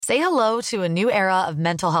Say hello to a new era of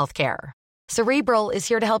mental health care. Cerebral is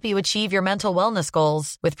here to help you achieve your mental wellness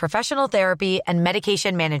goals with professional therapy and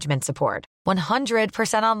medication management support.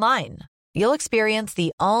 100% online. You'll experience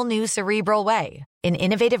the all-new Cerebral Way, an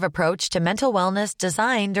innovative approach to mental wellness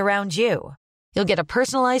designed around you. You'll get a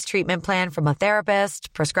personalized treatment plan from a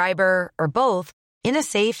therapist, prescriber, or both in a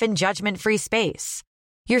safe and judgment-free space.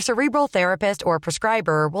 Your Cerebral therapist or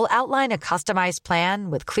prescriber will outline a customized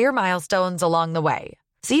plan with clear milestones along the way,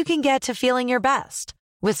 so you can get to feeling your best.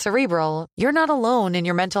 With Cerebral, you're not alone in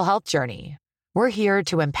your mental health journey. We're here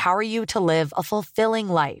to empower you to live a fulfilling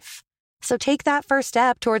life. So take that first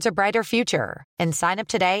step towards a brighter future and sign up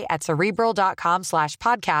today at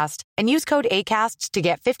Cerebral.com/podcast and use code ACAST to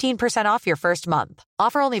get 15% off your first month.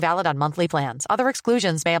 Offer only valid on monthly plans. Other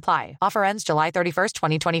exclusions may apply. Offer ends July 31st,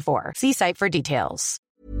 2024. See site for details.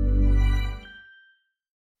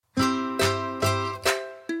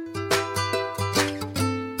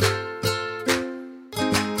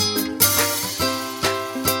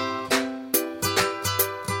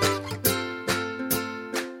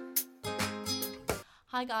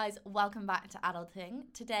 Hi guys, welcome back to Adulting.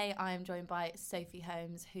 Today I am joined by Sophie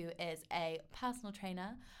Holmes, who is a personal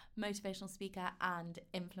trainer, motivational speaker and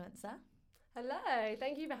influencer. Hello,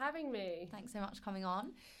 thank you for having me. Thanks so much for coming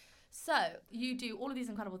on. So, you do all of these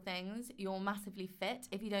incredible things. You're massively fit.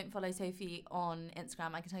 If you don't follow Sophie on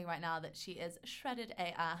Instagram, I can tell you right now that she is shredded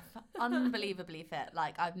AF, unbelievably fit.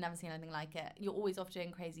 Like, I've never seen anything like it. You're always off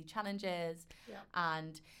doing crazy challenges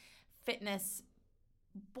and fitness.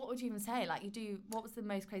 What would you even say? Like, what was the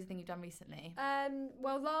most crazy thing you've done recently?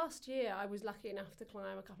 Well, last year I was lucky enough to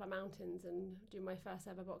climb a couple of mountains and do my first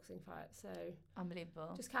ever boxing fight. So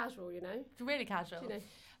unbelievable. Just casual, you know. Really casual. You know.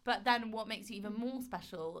 But then what makes you even more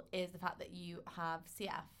special is the fact that you have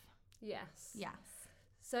CF. Yes. Yes.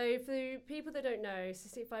 So for people that don't know,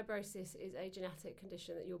 cystic fibrosis is a genetic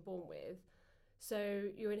condition that you're born with. So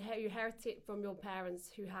you inherit it from your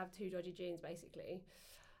parents who have two dodgy genes, basically.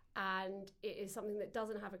 And it is something that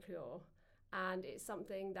doesn't have a cure, and it's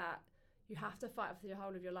something that you have to fight for the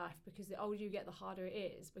whole of your life, because the older you get, the harder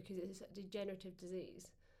it is, because it's a degenerative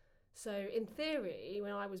disease. So in theory,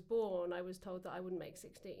 when I was born, I was told that I wouldn't make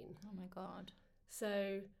 16. Oh my God.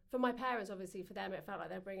 So for my parents, obviously, for them, it felt like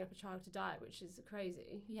they're bringing up a child to die, which is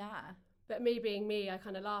crazy. Yeah. But me being me, I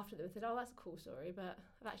kind of laughed at them and said, oh, that's a cool story, but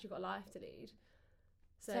I've actually got a life to lead.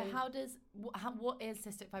 So what is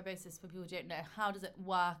cystic fibrosis for people who don't know? How does it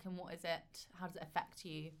work, and what is it? How does it affect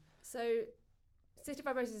you? So cystic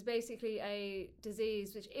fibrosis is basically a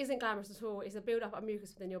disease which isn't glamorous at all. It's a build-up of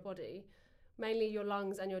mucus within your body, mainly your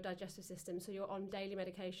lungs and your digestive system. So you're on daily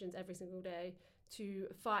medications every single day to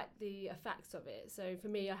fight the effects of it. So for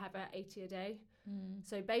me, I have 80 a day.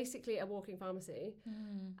 So basically a walking pharmacy.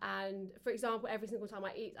 And for example, every single time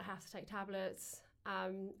I eat, I have to take tablets.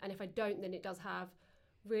 And if I don't, then it does have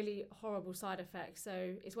really horrible side effects.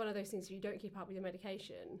 So it's one of those things, if you don't keep up with your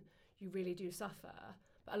medication, you really do suffer.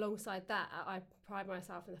 But alongside that, I pride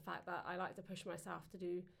myself in the fact that I like to push myself to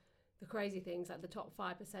do the crazy things that the top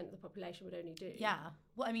 5% of the population would only do. Yeah.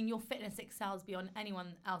 Well, I mean, your fitness excels beyond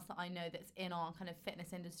anyone else that I know that's in our kind of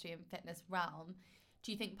fitness industry and fitness realm.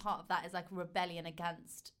 Do you think part of that is like a rebellion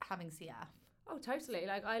against having CF? Oh, totally.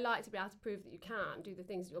 Like, I like to be able to prove that you can do the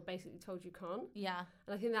things that you're basically told you can't. Yeah.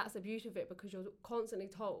 And I think that's the beauty of it, because you're constantly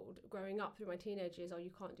told, growing up through my teenage years, oh,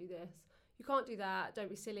 you can't do this, you can't do that, don't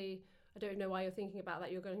be silly, I don't know why you're thinking about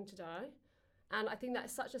that, you're going to die. And I think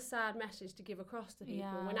that's such a sad message to give across to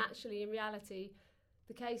people, when actually, in reality,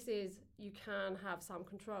 the case is you can have some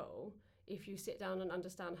control if you sit down and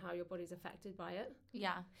understand how your body's affected by it.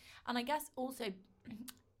 Yeah. And I guess also,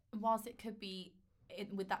 whilst it could be,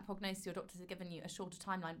 with that prognosis your doctors have given you a shorter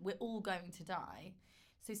timeline, we're all going to die.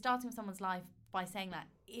 So starting with someone's life by saying that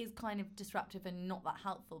is kind of disruptive and not that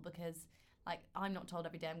helpful, because like, I'm not told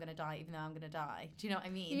every day I'm going to die, even though I'm going to die. Do you know what I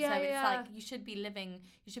mean? Yeah, so it's like, you should be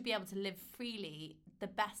able to live freely the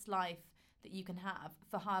best life that you can have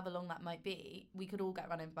for however long that might be. We could all get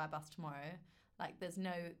run over by a bus tomorrow. Like,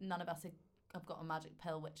 none of us have got a magic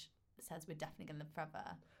pill which says we're definitely going to live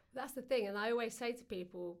forever. That's the thing, and I always say to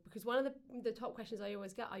people, because one of the top questions I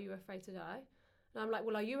always get, are you afraid to die? And I'm like,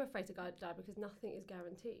 well, are you afraid to die? Because nothing is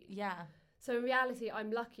guaranteed. Yeah. So in reality,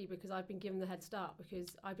 I'm lucky because I've been given the head start,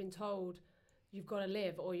 because I've been told you've got to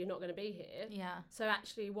live or you're not going to be here. Yeah. So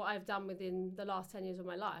actually what I've done within the last 10 years of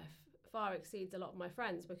my life far exceeds a lot of my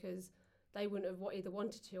friends, because they wouldn't have either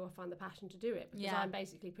wanted to or found the passion to do it, because I'm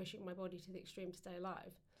basically pushing my body to the extreme to stay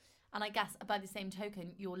alive. And I guess by the same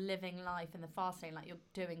token, you're living life in the fast lane. Like, you're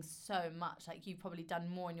doing so much. Like, you've probably done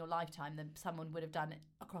more in your lifetime than someone would have done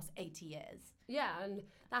across 80 years. Yeah, and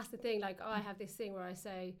that's the thing. Like, I have this thing where I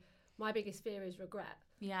say, my biggest fear is regret.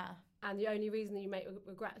 Yeah. And the only reason that you make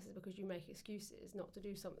regrets is because you make excuses not to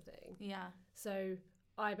do something. Yeah. So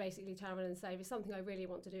I basically turn around and say, if it's something I really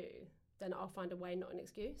want to do, then I'll find a way, not an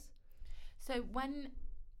excuse. So when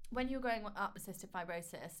you were growing up with cystic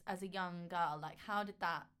fibrosis as a young girl, like how did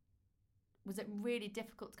that, was it really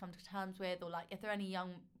difficult to come to terms with, or like if there are any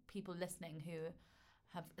young people listening who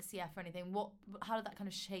have a CF or anything, how did that kind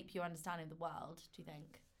of shape your understanding of the world, do you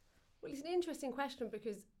think? Well, it's an interesting question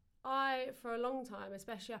because I, for a long time,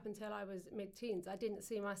 especially up until I was mid-teens, I didn't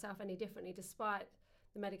see myself any differently despite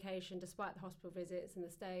the medication, despite the hospital visits and the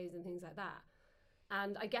stays and things like that.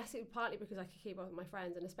 And I guess it was partly because I could keep up with my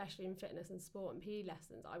friends, and especially in fitness and sport and PE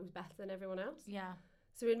lessons, I was better than everyone else. Yeah.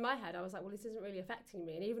 So in my head, I was like, well, this isn't really affecting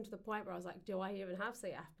me. And even to the point where I was like, do I even have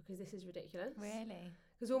CF? Because this is ridiculous. Really?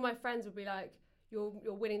 Because all my friends would be like, you're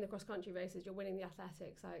winning the cross-country races, you're winning the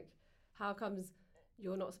athletics. Like, how comes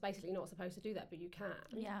you're basically not supposed to do that, but you can?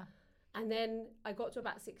 Yeah. And then I got to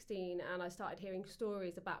about 16 and I started hearing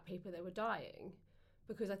stories about people that were dying.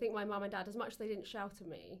 Because I think my mum and dad, as much as they didn't shelter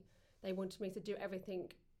me, they wanted me to do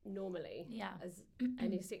everything normally, as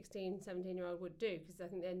any 16, 17-year-old would do. Because I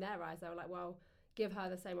think in their eyes, they were like, well, give her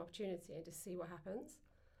the same opportunity and just see what happens.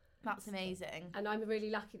 That's amazing. And I'm really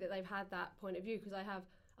lucky that they've had that point of view, because I have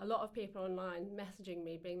a lot of people online messaging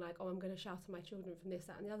me being like, oh, I'm going to shelter my children from this,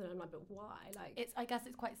 that and the other. And I'm like, but why? Like, I guess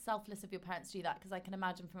it's quite selfless of your parents to do that, because I can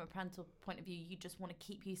imagine from a parental point of view, you just want to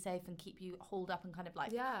keep you safe and keep you holed up and kind of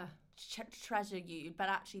like treasure you. But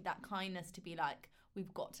actually that kindness to be like,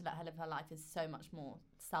 we've got to let her live her life is so much more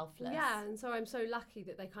selfless. Yeah, and so I'm so lucky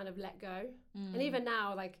that they kind of let go. And even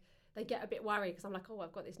now, like, they get a bit worried because I'm like, oh,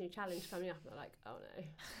 I've got this new challenge coming up. And they're like, oh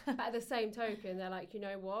no. But at the same token, they're like, you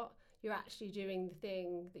know what? You're actually doing the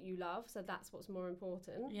thing that you love. So that's what's more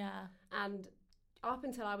important. Yeah. And up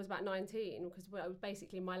until I was about 19, because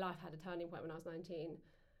basically my life had a turning point when I was 19,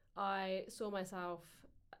 I saw myself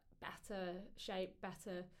better shape,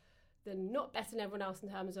 not better than everyone else in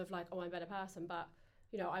terms of like, oh, I'm a better person, but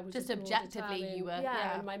you know, I was just objectively you were,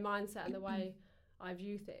 and my mindset and the way I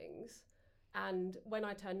view things. And when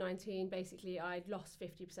I turned 19, basically I'd lost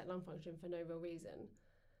 50% lung function for no real reason.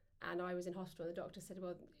 And I was in hospital and the doctor said,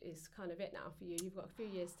 well, it's kind of it now for you. You've got a few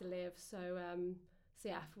years to live. So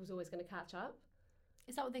CF was always going to catch up.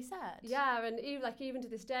 Is that what they said? Yeah, and even to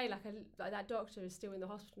this day, like that doctor is still in the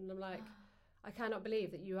hospital, and I'm like, I cannot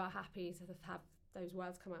believe that you are happy to have those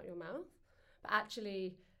words come out of your mouth. But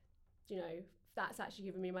actually, you know, that's actually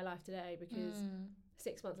given me my life today, because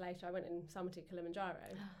 6 months later I went and summited Kilimanjaro,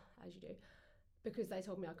 as you do, because they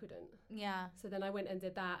told me I couldn't. Yeah. So then I went and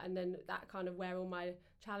did that, and then that kind of where all my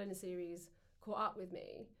challenge series caught up with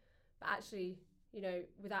me. But actually, you know,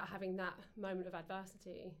 without having that moment of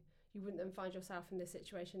adversity, you wouldn't then find yourself in this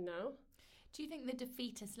situation now. Do you think the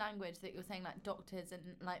defeatist language that you're saying, like doctors and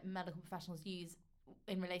like medical professionals use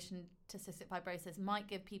in relation to cystic fibrosis, might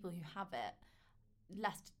give people who have it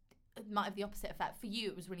might have the opposite effect? For you,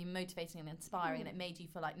 it was really motivating and inspiring, and it made you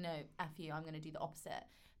feel like, no, F you, I'm going to do the opposite.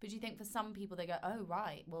 But do you think for some people they go, oh,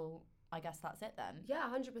 right, well, I guess that's it then? Yeah,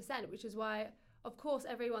 100%, which is why, of course,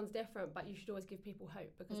 everyone's different, but you should always give people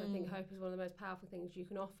hope, because I think hope is one of the most powerful things you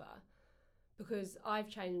can offer. Because I've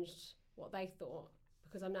changed what they thought,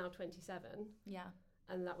 because I'm now 27. Yeah.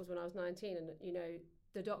 And that was when I was 19. And, you know,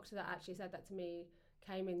 the doctor that actually said that to me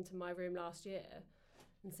came into my room last year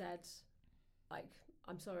and said, like,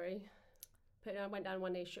 I'm sorry. I went down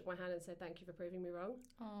one knee, shook my hand and said, thank you for proving me wrong.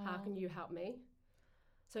 Aww. How can you help me?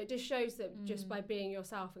 So it just shows that just by being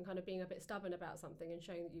yourself and kind of being a bit stubborn about something and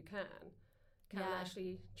showing that you can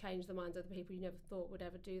actually change the minds of the people you never thought would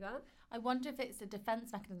ever do that. I wonder if it's a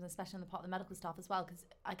defence mechanism, especially on the part of the medical staff as well, because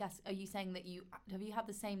I guess, are you saying that have you had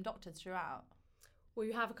the same doctors throughout? Well,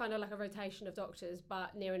 you have a kind of like a rotation of doctors,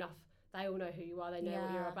 but near enough, they all know who you are, they know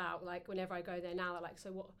what you're about. Like whenever I go there now, they're like,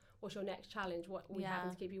 so what's your next challenge? What we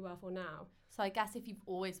having to keep you well for now? So I guess if you've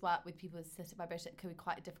always worked with people with cystic fibrosis, it could be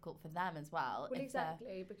quite difficult for them as well. Well,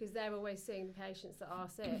 exactly, because they're always seeing the patients that are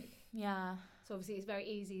sick. Yeah. So obviously it's very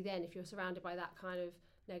easy then, if you're surrounded by that kind of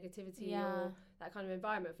negativity or that kind of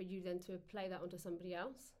environment, for you then to play that onto somebody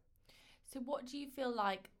else. So what do you feel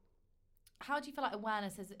like, how do you feel like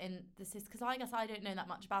awareness is in this? Because I guess I don't know that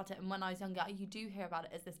much about it. And when I was younger, you do hear about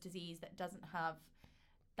it as this disease that doesn't have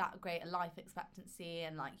that great a life expectancy,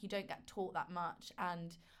 and like you don't get taught that much.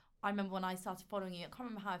 And I remember when I started following you, I can't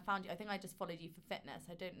remember how I found you. I think I just followed you for fitness.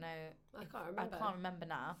 I don't know. I can't remember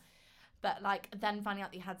now. But like then finding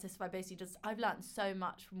out that you had cystic fibrosis, I've learned so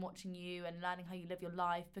much from watching you and learning how you live your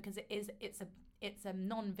life, because it's a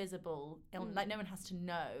non-visible, like no one has to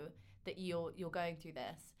know that you're going through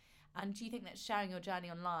this. And do you think that sharing your journey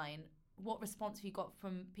online what response have you got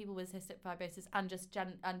from people with cystic fibrosis and just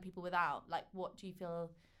and people without? Like, what do you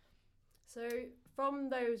feel? So from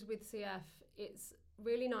those with CF, it's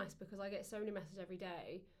really nice because I get so many messages every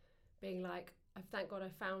day being like, thank God I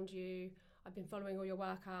found you. I've been following all your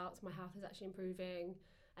workouts. My health is actually improving.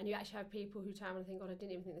 And you actually have people who turn around and think, God, I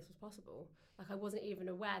didn't even think this was possible. Like, I wasn't even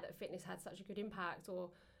aware that fitness had such a good impact, or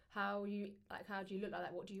how do you look like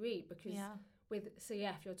that? What do you eat? Because with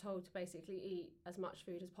CF, you're told to basically eat as much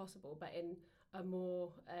food as possible, but in a more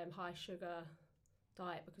high sugar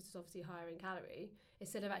diet, because it's obviously higher in calorie,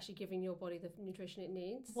 instead of actually giving your body the nutrition it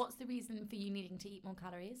needs. What's the reason for you needing to eat more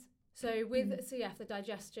calories? So with CF, the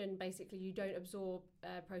digestion, basically you don't absorb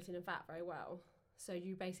protein and fat very well. So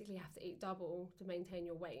you basically have to eat double to maintain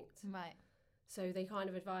your weight. Right. So they kind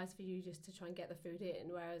of advise for you just to try and get the food in,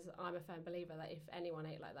 whereas I'm a firm believer that if anyone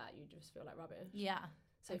ate like that, you just feel like rubbish. Yeah.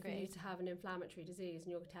 So for you to have an inflammatory disease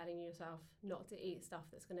and you're telling yourself not to eat stuff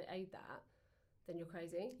that's going to aid that, then you're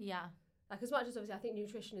crazy. Yeah. Like, as much as obviously I think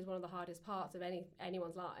nutrition is one of the hardest parts of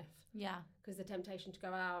anyone's life. Yeah. Because the temptation to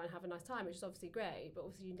go out and have a nice time, which is obviously great, but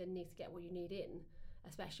also you then need to get what you need in,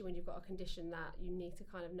 especially when you've got a condition that you need to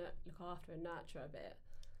kind of look after and nurture a bit.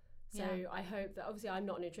 So I hope that, obviously I'm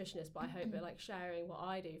not a nutritionist, but I hope that like sharing what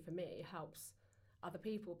I do for me helps other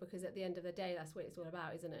people, because at the end of the day, that's what it's all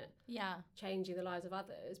about, isn't it? Yeah. Changing the lives of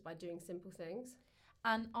others by doing simple things.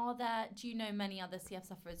 And do you know many other CF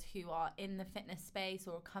sufferers who are in the fitness space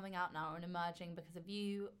or coming out now and emerging because of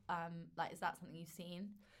you? Is that something you've seen?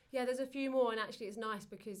 Yeah, there's a few more, and actually it's nice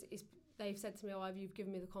because they've said to me, you've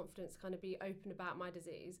given me the confidence to kind of be open about my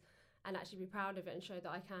disease and actually be proud of it and show that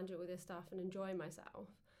I can do all this stuff and enjoy myself.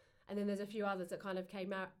 And then there's a few others that kind of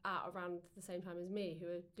came out around the same time as me who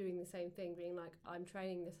are doing the same thing, being like, I'm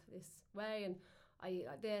training this way and I eat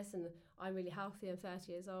like this and I'm really healthy, I'm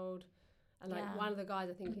 30 years old. And like one of the guys,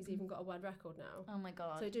 I think he's even got a world record now. Oh my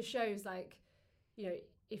God. So it just shows like, you know,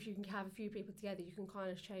 if you can have a few people together, you can kind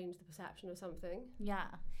of change the perception of something. Yeah.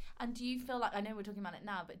 And do you feel like, I know we're talking about it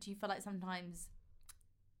now, but do you feel like sometimes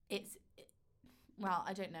well,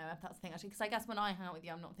 I don't know if that's the thing actually, because I guess when I hang out with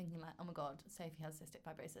you, I'm not thinking like, oh my God, Sophie has cystic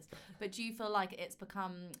fibrosis. But do you feel like it's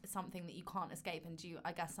become something that you can't escape? And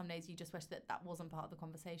I guess some days you just wish that wasn't part of the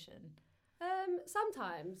conversation?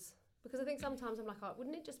 Sometimes. Because I think sometimes I'm like,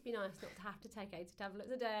 wouldn't it just be nice not to have to take 80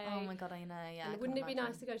 tablets a day? Oh my God, I know, yeah. And wouldn't it be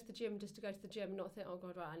nice to go to the gym just to go to the gym and not think, oh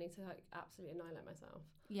God, right, I need to like absolutely annihilate myself?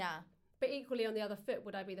 Yeah. But equally on the other foot,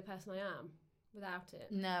 would I be the person I am without it?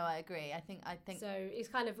 No, I agree. I think so it's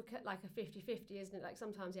kind of like a 50-50, isn't it? Like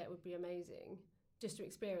sometimes, it would be amazing just to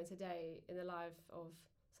experience a day in the life of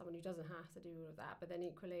someone who doesn't have to do all of that. But then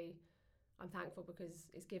equally, I'm thankful because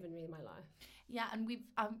it's given me my life. Yeah, and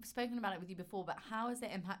I've spoken about it with you before, but how has it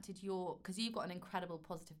impacted because you've got an incredible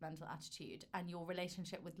positive mental attitude and your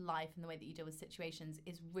relationship with life and the way that you deal with situations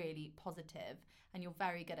is really positive, and you're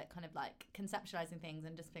very good at kind of like conceptualizing things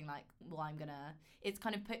and just being like, well,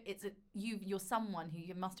 you're someone who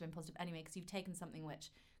you must have been positive anyway, because you've taken something which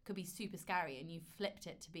could be super scary and you've flipped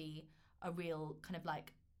it to be a real kind of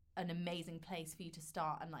like an amazing place for you to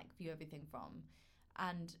start and like view everything from.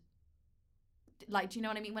 And like, do you know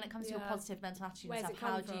what I mean? When it comes to your positive mental attitude and stuff,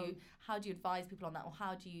 how do you advise people on that, or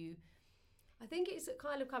how do you? I think it's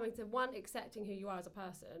kind of coming to accepting who you are as a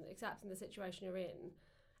person, accepting the situation you're in,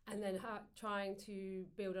 and then trying to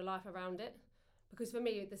build a life around it. Because for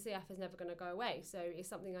me, the CF is never going to go away, so it's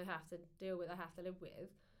something I have to deal with, I have to live with,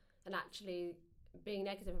 and actually being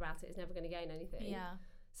negative about it is never going to gain anything. Yeah.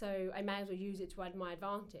 So I may as well use it to my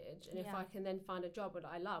advantage, and if I can then find a job that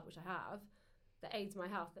I love, which I have, that aids my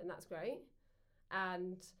health, then that's great.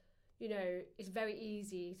 And, you know, it's very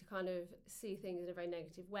easy to kind of see things in a very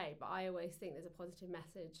negative way, but I always think there's a positive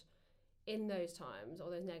message in those times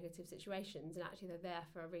or those negative situations, and actually they're there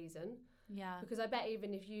for a reason. Yeah. Because I bet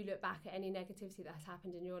even if you look back at any negativity that has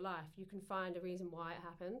happened in your life, you can find a reason why it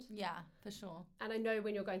happened. Yeah, for sure. And I know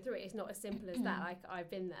when you're going through it, it's not as simple as that. Like, I've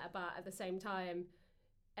been there, but at the same time,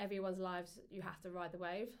 everyone's lives, you have to ride the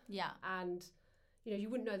wave. Yeah. And, you know, you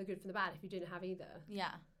wouldn't know the good from the bad if you didn't have either.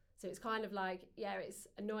 Yeah. So it's kind of like, it's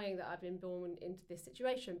annoying that I've been born into this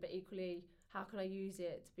situation, but equally, how can I use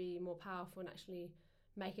it to be more powerful and actually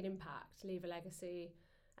make an impact, leave a legacy,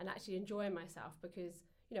 and actually enjoy myself? Because,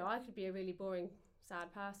 you know, I could be a really boring,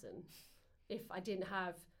 sad person if I didn't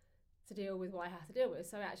have to deal with what I have to deal with.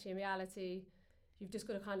 So actually, in reality, you've just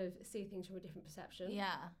got to kind of see things from a different perception.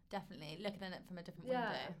 Yeah, definitely. Looking at it from a different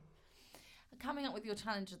window. Coming up with your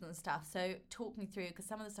challenges and stuff. So talk me through, because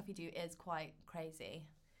some of the stuff you do is quite crazy.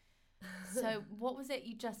 So what was it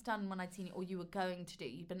you just done when I'd seen you, or you were going to do?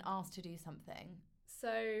 You'd been asked to do something. So,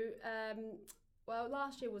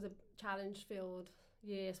 last year was a challenge-filled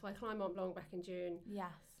year. So I climbed Mont Blanc back in June. Yes.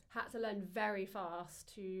 had to learn very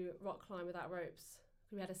fast to rock climb without ropes.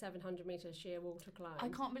 We had a 700 metre sheer wall to climb. I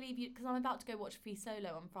can't believe you, because I'm about to go watch Free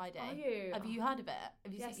Solo on Friday. Are you? Have you heard of it?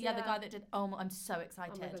 Have you Yes, seen? Yeah, the yeah. guy that did. Oh, I'm so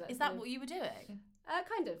excited. Oh my God, Is that funny. what you were doing?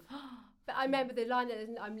 Kind of. But I remember the line that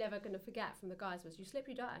I'm never going to forget from the guys was, "You slip,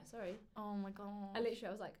 you die." Sorry. Oh my God. And literally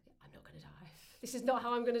I was like, I'm not going to die. This is not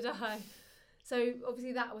how I'm going to die. So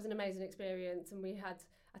obviously that was an amazing experience. And we had,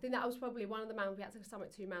 I think that was probably one of the mountains, we had to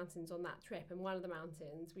summit 2 mountains on that trip. And one of the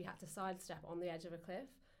mountains, we had to sidestep on the edge of a cliff.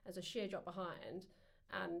 There's a sheer drop behind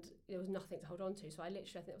and there was nothing to hold on to. So I think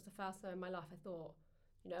it was the first time in my life I thought,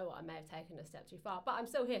 you know what, I may have taken a step too far. But I'm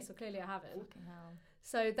still here, so clearly I haven't. Fucking hell.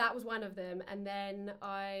 So that was one of them. And then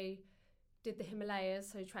I did the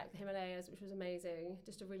Himalayas, so trekked the Himalayas, which was amazing.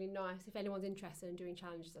 Just a really nice, if anyone's interested in doing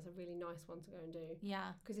challenges, that's a really nice one to go and do.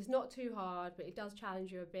 Yeah. Because it's not too hard, but it does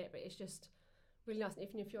challenge you a bit, but it's just really nice. And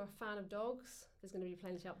even if you're a fan of dogs, there's going to be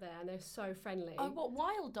plenty up there, and they're so friendly. Oh, what,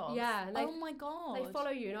 wild dogs? Yeah. And oh my God. They follow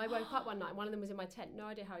you, and I woke up one night, and one of them was in my tent. No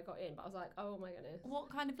idea how it got in, but I was like, oh my goodness. What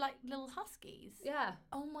kind of like little huskies? Yeah.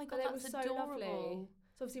 Oh my God, But it that's was so adorable. lovely.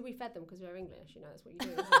 So obviously we fed them because we're English, you know, that's what you do,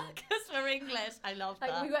 isn't it? Because we're English. I love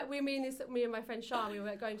that. Like me and my friend Shah, we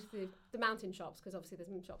were going to the mountain shops, because obviously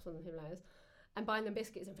there's shops on the Himalayas, and buying them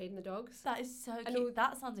biscuits and feeding the dogs. That is so And cute.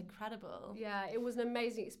 That sounds incredible. Yeah, it was an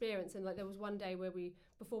amazing experience. And like there was one day where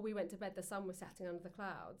before we went to bed, the sun was setting under the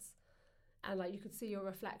clouds, and like you could see your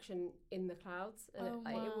reflection in the clouds, and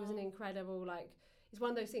it was an incredible, like, it's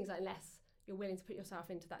one of those things, like, unless you're willing to put yourself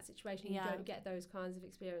into that situation, you don't get those kinds of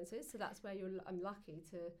experiences. So that's where I'm lucky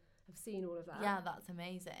to have seen all of that. Yeah, that's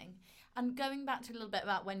amazing. And going back to a little bit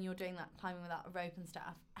about when you're doing that climbing without a rope and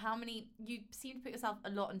stuff, you seem to put yourself a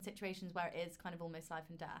lot in situations where it is kind of almost life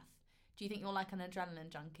and death. Do you think you're like an adrenaline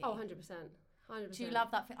junkie? Oh, 100%. 100%. Do you love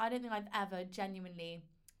that? I don't think I've ever genuinely,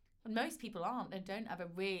 and most people aren't, and don't ever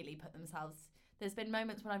really put themselves. There's been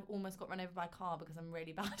moments when I've almost got run over by a car because I'm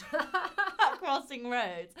really bad at crossing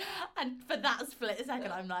roads. And for that split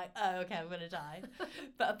second, I'm like, oh, okay, I'm going to die.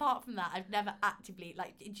 But apart from that, I've never actively,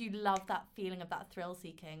 like, do you love that feeling of that thrill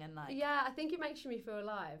seeking and like... Yeah, I think it makes me feel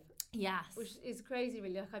alive. Yes. Which is crazy,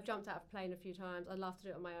 really. Like, I've jumped out of a plane a few times. I'd love to do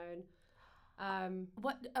it on my own.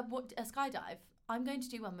 What a skydive? I'm going to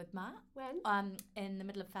do one with Matt. When? In the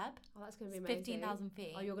middle of Feb. Oh, that's going to be amazing. 15,000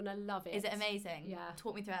 feet. Oh, you're going to love it. Is it amazing? Yeah.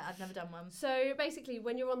 Talk me through it. I've never done one. So basically,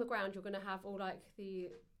 when you're on the ground, you're going to have all like the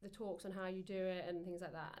talks on how you do it and things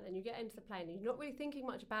like that. And then you get into the plane and you're not really thinking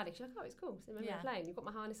much about it. You're like, oh, it's cool. It's in the middle of the plane. You've got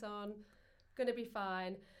my harness on. Going to be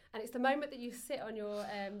fine. And it's the moment that you sit on your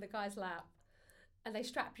the guy's lap and they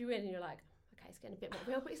strap you in and you're like, okay, it's getting a bit more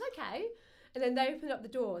real, but it's okay. And then they open up the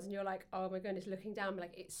doors and you're like, oh my goodness, looking down,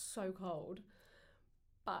 like, it's so cold.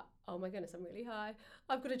 But, oh my goodness, I'm really high.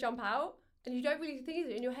 I've got to jump out. And you don't really think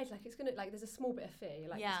it in your head, like, it's going to, like, there's a small bit of fear.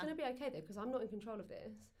 You're like, it's going to be okay, though, because I'm not in control of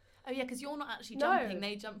this. Oh, yeah, because you're not actually jumping.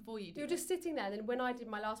 They jump for you, You're just sitting there. And then when I did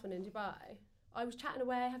my last one in Dubai, I was chatting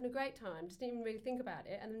away, having a great time, just didn't even really think about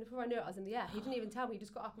it. And then before I knew it, I was in the air. He didn't even tell me. He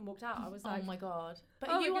just got up and walked out. I was like... Oh, my God. But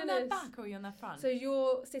oh are you on their goodness. back or are you on their front? So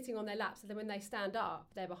you're sitting on their laps, and then when they stand up,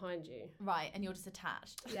 they're behind you. Right, and you're just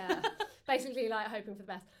attached. Yeah. Basically, like, hoping for the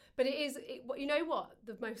best. But you know what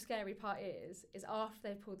the most scary part is after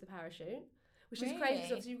they've pulled the parachute, which is crazy,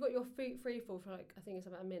 because you've got your free fall for, like, I think it's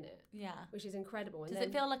about a minute. Yeah. Which is incredible. And Does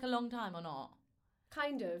it feel like a long time or not?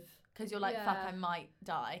 Kind of. Because you're like, fuck, I might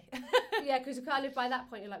die. Yeah, because you kind of, by that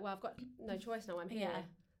point, you're like, well, I've got no choice now, I'm here. Yeah.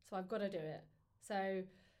 So I've got to do it. So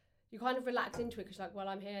you kind of relax into it because you're like, well,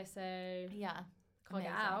 I'm here, so yeah, can't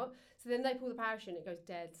get out. So then they pull the parachute and it goes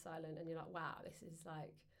dead silent and you're like, wow, this is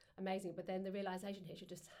like amazing. But then the realisation hits, you're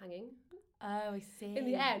just hanging. Oh, I see. In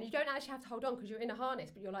the air, and you don't actually have to hold on because you're in a harness,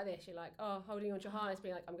 but you're like this, you're like, oh, holding onto your harness,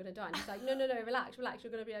 being like, I'm going to die. And he's like, no, relax,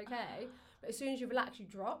 you're going to be okay. But as soon as you relax, you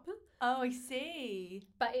drop. Oh, I see.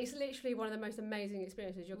 But it's literally one of the most amazing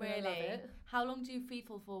experiences. You're going to love it. How long do you free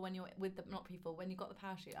fall for when you're with the, not free fall, when you got the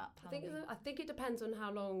parachute up? I think it depends on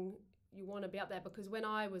how long you want to be up there, because when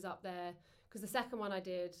I was up there, because the second one I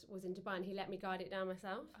did was in Dubai and he let me guide it down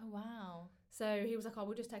myself. Oh, wow. So he was like, oh,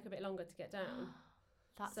 we'll just take a bit longer to get down.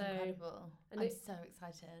 That's incredible. And I'm so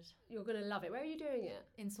excited. You're going to love it. Where are you doing it?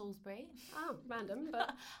 In Salisbury. Oh, random.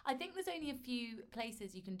 But I think there's only a few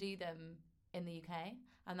places you can do them in the UK,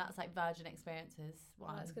 and that's like Virgin Experiences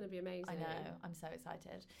one. Oh, that's going to be amazing. I know. I'm so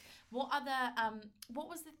excited. What other, what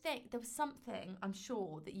was the thing? There was something, I'm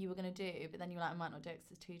sure, that you were going to do, but then you were like, I might not do it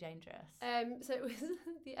because it's too dangerous. So it was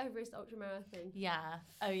the Everest ultramarathon. Yeah.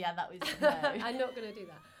 Oh, yeah, that was, no. I'm not going to do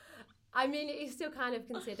that. I mean, it is still kind of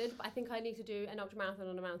considered, but I think I need to do an ultramarathon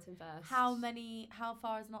on a mountain first. How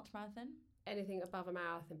far is an ultramarathon? Anything above a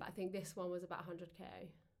marathon, but I think this one was about 100k.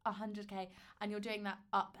 100k, and you're doing that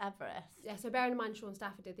up Everest. Yeah, so bearing in mind Sean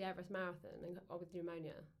Stafford did the Everest Marathon and got with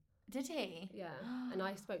pneumonia. Did he? Yeah, and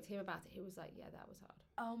I spoke to him about it. He was like, yeah, that was hard.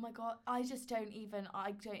 Oh my God, I don't even think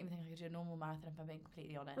I could do a normal marathon, if I'm being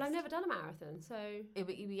completely honest. Well, I've never done a marathon, so...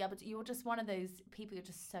 You're just one of those people, you're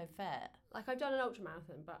just so fit. Like, I've done an ultra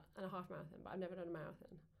marathon and a half marathon, but I've never done a marathon.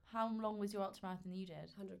 How long was your ultra marathon that you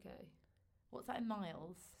did? 100k. What's that in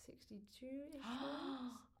miles? 62-ish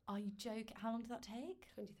miles. Are you joking? How long did that take?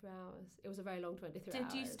 23 hours. It was a very long 23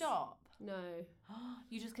 hours. Did you stop? No.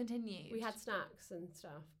 You just continued? We had snacks and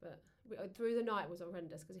stuff, but through the night was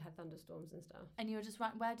horrendous because we had thunderstorms and stuff. And you were just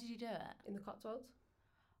right. Where did you do it? In the Cotswolds.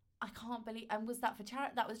 I can't believe. And was that for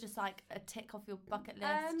charity? That was just like a tick off your bucket list.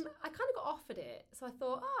 I kind of got offered it, so I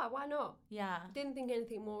thought, why not? Yeah. Didn't think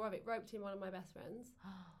anything more of it. Roped in one of my best friends.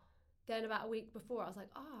 Then about a week before, I was like,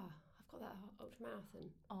 I've got that ultra marathon.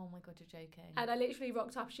 Oh my God, you're joking. And I literally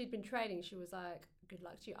rocked up. She'd been training. She was like, good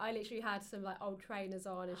luck to you. I literally had some like old trainers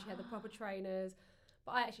on, and she had the proper trainers.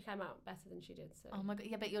 But I actually came out better than she did. So. Oh my God,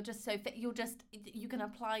 yeah, but you're just so fit. You can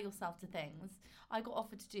apply yourself to things. I got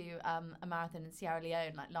offered to do a marathon in Sierra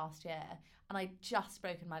Leone like last year, and I just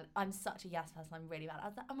broken my. I'm such a yes person. I'm really bad. I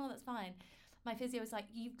was like, oh no, that's fine. My physio was like,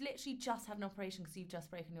 you've literally just had an operation because you've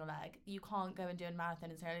just broken your leg. You can't go and do a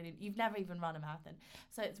marathon in Sierra Leone. You've never even run a marathon.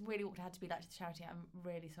 So it's really awkward. I had to be like to the charity. I'm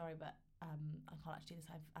really sorry, but I can't actually do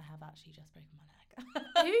this. I have actually just broken my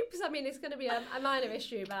leg. Oops. I mean, it's going to be a minor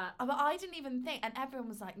issue, but... But I didn't even think, and everyone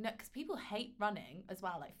was like, no, because people hate running as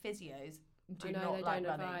well. Like physios do not like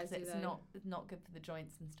running because it's not good for the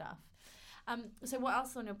joints and stuff. So what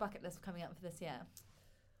else is on your bucket list coming up for this year?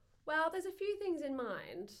 Well, there's a few things in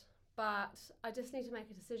mind, but I just need to make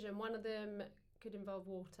a decision. One of them could involve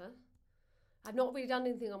water. I've not really done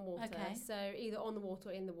anything on water, so either on the water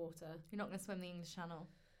or in the water. You're not going to swim the English Channel?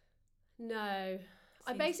 No.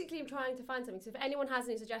 I basically am trying to find something. So if anyone has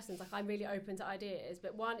any suggestions, like I'm really open to ideas,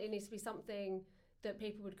 but one, it needs to be something that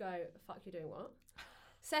people would go, fuck, you're doing what?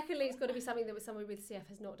 Secondly, it's got to be something that someone with CF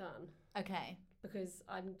has not done. Okay. Because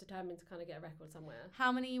I'm determined to kind of get a record somewhere.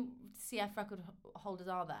 How many CF record holders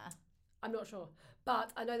are there? I'm not sure.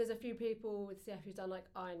 But I know there's a few people with CF who've done like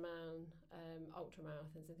Ironman, ultra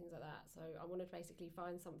marathons and things like that. So I want to basically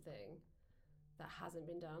find something that hasn't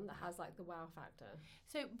been done, that has like the wow factor.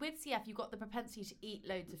 So with CF, you've got the propensity to eat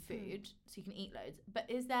loads of food, so you can eat loads. But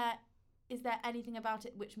is there anything about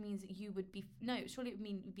it which means that you would be... No, surely it would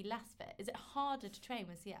mean you'd be less fit. Is it harder to train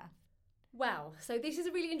with CF? Well, so this is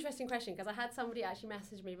a really interesting question because I had somebody actually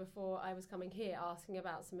message me before I was coming here asking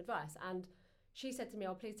about some advice, and she said to me,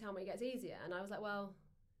 please tell me it gets easier. And I was like, well,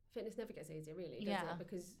 fitness never gets easier, really, does it?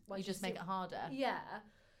 Because once you just make it harder. Yeah.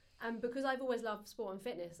 And because I've always loved sport and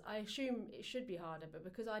fitness, I assume it should be harder, but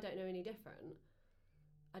because I don't know any different,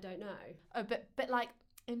 I don't know. Oh, but like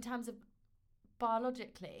in terms of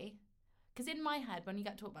biologically, because in my head, when you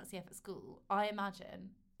get taught about CF at school, I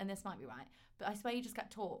imagine, and this might be right, but I swear you just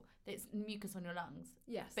get taught that it's mucus on your lungs.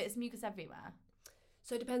 Yes. But it's mucus everywhere.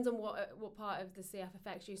 So it depends on what part of the CF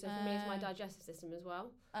affects you. So for me, it's my digestive system as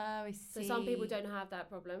well. Oh, I see. So some people don't have that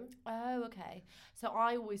problem. Oh, okay. So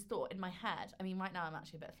I always thought in my head, I mean, right now I'm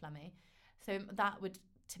actually a bit phlegmy. So that would,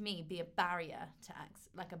 to me, be a barrier to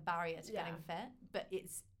like a barrier to getting fit. But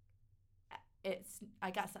it's I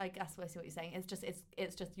guess I see what you're saying.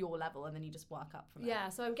 It's just your level, and then you just work up from it. Yeah.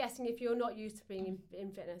 So I'm guessing if you're not used to being in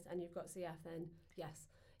fitness and you've got CF, then yes,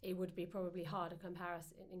 it would be probably harder in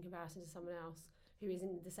comparison to someone else who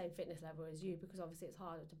isn't the same fitness level as you, because obviously it's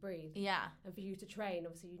harder to breathe. Yeah. And for you to train,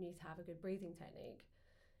 obviously you need to have a good breathing technique.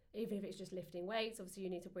 Even if it's just lifting weights, obviously you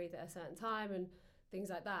need to breathe at a certain time and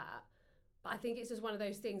things like that. But I think it's just one of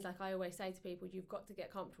those things, like I always say to people, you've got to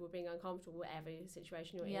get comfortable with being uncomfortable, whatever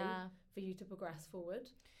situation you're in, for you to progress forward.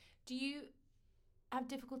 Do you have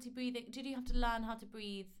difficulty breathing? Did you have to learn how to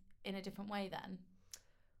breathe in a different way then?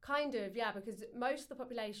 Kind of, yeah, because most of the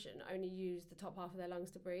population only use the top half of their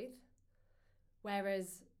lungs to breathe.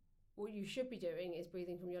 Whereas what you should be doing is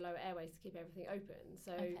breathing from your lower airways to keep everything open.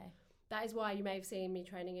 So that is why you may have seen me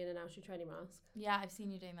training in an altitude training mask. Yeah, I've seen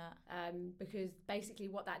you doing that. Because basically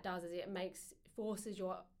what that does is it forces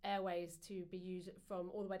your airways to be used from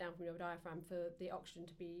all the way down from your diaphragm for the oxygen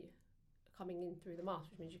to be coming in through the mask,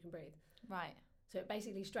 which means you can breathe. Right. So it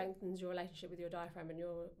basically strengthens your relationship with your diaphragm and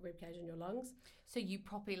your ribcage and your lungs. So you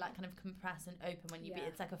properly like kind of compress and open when you breathe.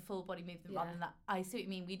 It's like a full body movement rather than that. I see what you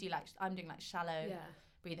mean. We do like, I'm doing like shallow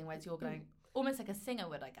breathing, whereas you're going almost like a singer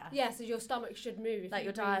would, I guess. Yeah, so your stomach should move. Like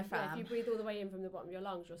your diaphragm. If you breathe all the way in from the bottom of your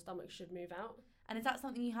lungs, your stomach should move out. And is that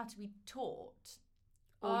something you have to be taught?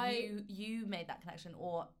 Or you made that connection,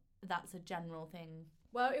 or that's a general thing?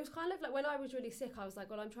 Well, it was kind of like when I was really sick, I was like,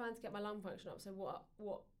 well, I'm trying to get my lung function up, so what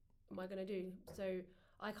am I going to do? So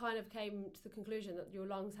I kind of came to the conclusion that your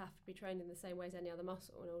lungs have to be trained in the same way as any other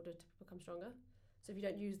muscle in order to become stronger. So if you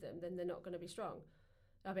don't use them, then they're not going to be strong.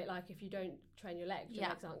 A bit like if you don't train your legs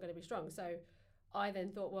aren't going to be strong. So I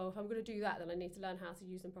then thought, well, if I'm going to do that, then I need to learn how to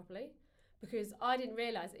use them properly. Because I didn't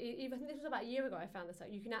realise, even I think this was about a year ago I found this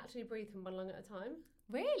out, you can actually breathe from one lung at a time.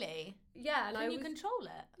 Really? Yeah. And Can you control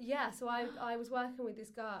it? Yeah, so I was working with this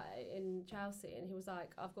guy in Chelsea and he was like,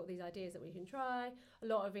 I've got these ideas that we can try. A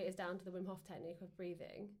lot of it is down to the Wim Hof technique of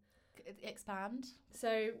breathing. Expand.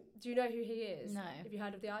 So do you know who he is? No. Have you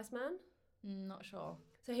heard of the Iceman? Not sure.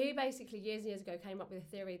 So he basically years and years ago came up with a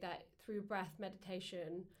theory that through breath,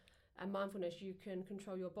 meditation and mindfulness you can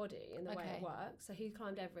control your body in the way it works. So he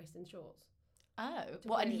climbed Everest in shorts. Oh,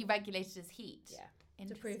 what? And he regulated his heat. Yeah,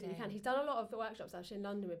 to prove that you can. He's done a lot of the workshops actually in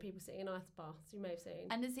London with people sitting in ice baths. You may have seen.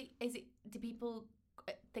 And do people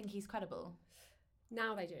think he's credible?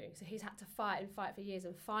 Now they do. So he's had to fight for years,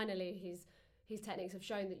 and finally his techniques have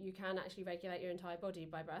shown that you can actually regulate your entire body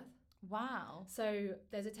by breath. Wow. So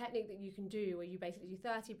there's a technique that you can do where you basically do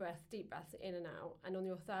 30 deep breaths in and out, and on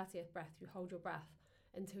your 30th breath you hold your breath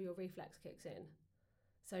until your reflex kicks in.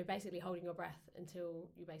 So basically holding your breath until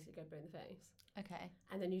you basically go blue in the face. Okay.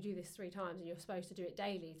 And then you do this 3 times and you're supposed to do it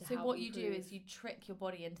daily to help So what you improve. do is you trick your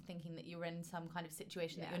body into thinking that you're in some kind of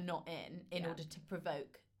situation that you're not in order to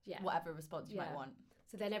provoke whatever response you might want.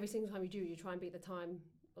 So then every single time you do, you try and beat the time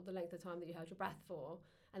or the length of time that you held your breath for.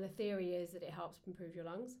 And the theory is that it helps improve your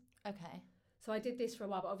lungs. Okay. So I did this for a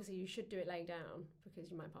while, but obviously you should do it laying down because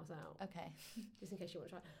you might pass out. Okay. Just in case you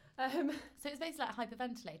want to try. So it's basically like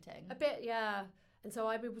hyperventilating? A bit, yeah. And so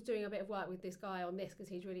I was doing a bit of work with this guy on this because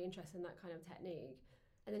he's really interested in that kind of technique.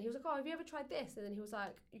 And then he was like, oh, have you ever tried this? And then he was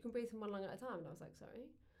like, you can breathe from one lung at a time. And I was like, sorry?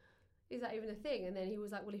 Is that even a thing? And then he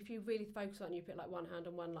was like, well, if you really focus on, you put like one hand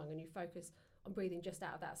on one lung and you focus on breathing just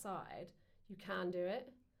out of that side, you can do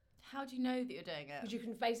it. How do you know that you're doing it? Because you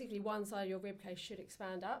can basically, one side of your rib cage should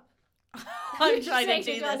expand up. I'm trying to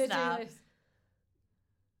do this now.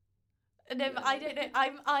 No, but I don't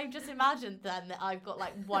know. I just imagined then that I've got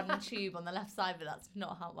like one tube on the left side, but that's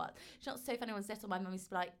not how it works. It's not so funny when I was little. My mum used to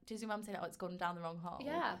be like, does your mum say that it's gone down the wrong hole?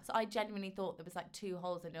 Yeah. So I genuinely thought there was like 2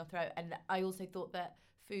 holes in your throat, and I also thought that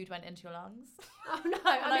food went into your lungs. Oh no!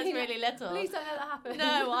 I was really little. Please don't let that happen.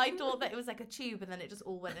 No, I thought that it was like a tube, and then it just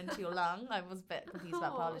all went into your lung. I was a bit confused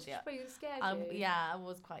about biology. But you scared you. Yeah, I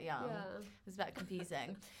was quite young. Yeah. It was a bit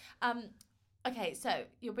confusing. Okay, so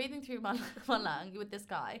you're breathing through one lung with this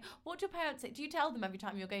guy. What do your parents say? Do you tell them every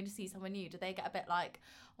time you're going to see someone new? Do they get a bit like,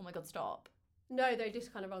 oh my God, stop? No, they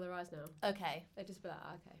just kind of roll their eyes now. Okay. They just be like,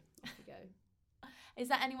 okay, off you go. Is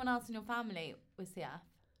there anyone else in your family with CF?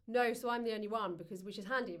 No, so I'm the only one, which is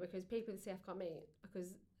handy because people with CF can't meet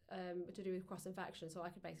because to do with cross infection, so I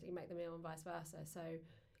could basically make them ill and vice versa. So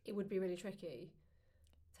it would be really tricky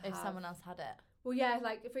if someone else had it. Well, yeah,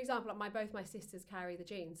 like for example, like both my sisters carry the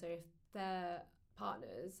gene, so if their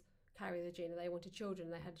partners carry the gene and they wanted children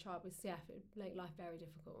and they had a child with CF, it would make life very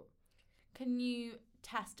difficult. Can you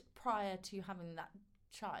test prior to having that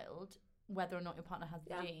child whether or not your partner has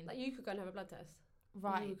the gene? Like you could go and have a blood test.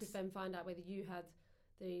 Right. You could then find out whether you had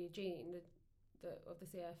the gene of the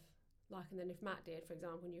CF. Like, and then if Matt did, for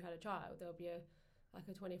example, and you had a child, there'll be a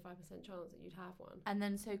 25% chance that you'd have one. And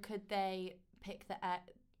then so could they pick the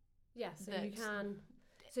Yes, so you can.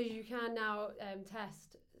 So you can now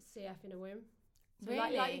test CF in a womb. So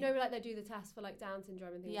really? Like you know, like they do the test for like Down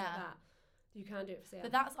syndrome and things like that. You can do it for CF.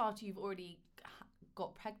 But that's after you've already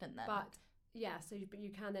got pregnant then. But yeah, but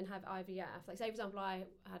you can then have IVF. Like say for example, I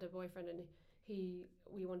had a boyfriend and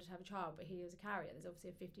we wanted to have a child, but he was a carrier. There's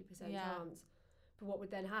obviously a 50% chance. But what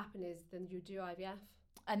would then happen is then you do IVF.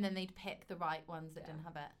 And then they'd pick the right ones that didn't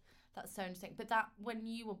have it. That's so interesting. But that when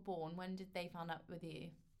you were born, when did they find out with you?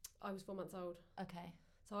 I was 4 months old. Okay.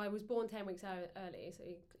 So I was born 10 weeks early, so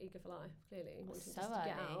eager for life, clearly. Wanted so just to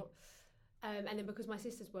get out. And then because my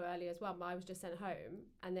sisters were early as well, I was just sent home.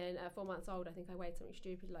 And then at 4 months old, I think I weighed something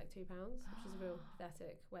stupid, like 2 pounds, which is a real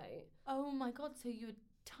pathetic weight. Oh my God, so you were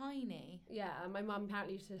tiny. Yeah, and my mum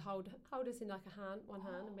apparently used to hold us in like one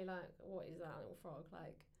hand and be like, what is that little frog?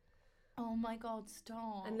 Like, oh my God,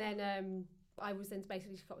 stop. And then I was then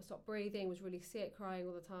basically stopped breathing, was really sick, crying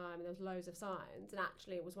all the time, and there was loads of signs. And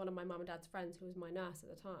actually it was one of my mum and dad's friends who was my nurse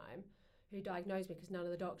at the time who diagnosed me because none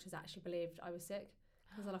of the doctors actually believed I was sick.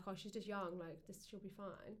 Because they're like, oh, she's just young, like she'll be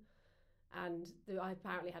fine. And I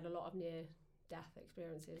apparently had a lot of near-death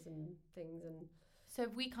experiences and things. And so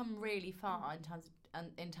have we come really far in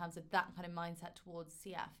terms of that kind of mindset towards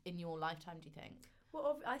CF in your lifetime, do you think?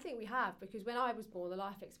 Well, I think we have, because when I was born, the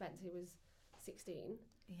life expectancy was 16.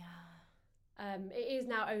 Yeah. It is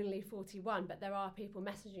now only 41, but there are people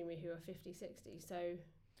messaging me who are 50, 60, so...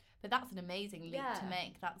 But that's an amazing leap Yeah. to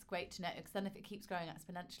make. That's great to know, because then if it keeps growing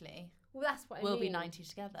exponentially, Well, that's what I we'll mean. be 90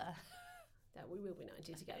 together. Yeah, we will be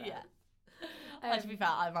 90 together. Yeah. To be fair,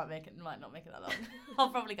 I might not make it that long. I'll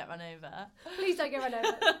probably get run over. Please don't get run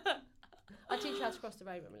over. I'll teach you how to cross the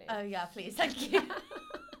road, Emily. Oh yeah, please, thank you.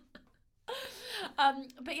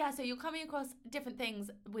 But yeah, so you're coming across different things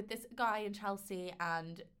with this guy in Chelsea,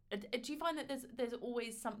 and do you find that there's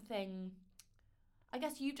always something? I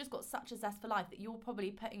guess you've just got such a zest for life that you're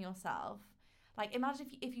probably putting yourself. Like, imagine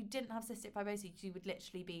if you didn't have cystic fibrosis, you would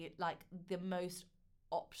literally be like the most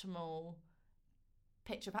optimal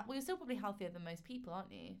picture. Well, you're still probably healthier than most people,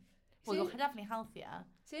 aren't you? Well, you're definitely healthier.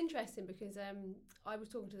 It's interesting because I was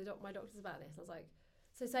talking to my doctors about this. I was like,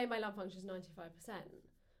 so say my lung function is 95%,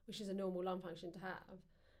 which is a normal lung function to have.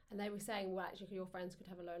 And they were saying, well, actually, your friends could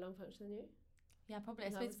have a lower lung function than you. Yeah, probably.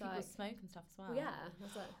 And I I suppose was people like, smoke and stuff as well. Well, yeah. I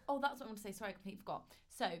was like, oh, that's what I want to say. Sorry, I completely forgot.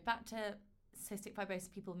 So back to cystic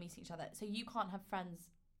fibrosis, people meeting each other. So you can't have friends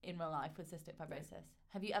in real life with cystic fibrosis. No.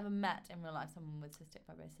 Have you ever met in real life someone with cystic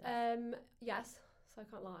fibrosis? Yes. So I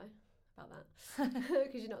can't lie about that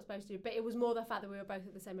because you're not supposed to. But it was more the fact that we were both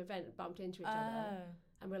at the same event, bumped into each other,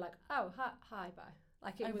 and we're like, oh, hi, bye.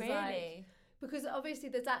 Like it was really? like, because obviously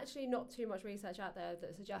there's actually not too much research out there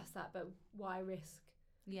that suggests that, but why risk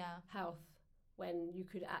health when you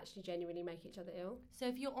could actually genuinely make each other ill? So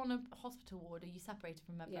if you're on a hospital ward, are you separated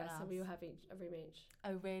from everyone else? Yeah, so we all have a room each.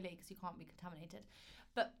 Oh, really? Because you can't be contaminated.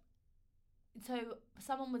 But so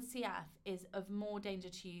someone with CF is of more danger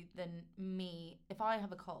to you than me. If I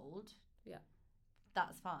have a cold,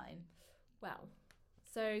 that's fine. Well,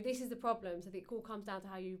 so this is the problem. So it all comes down to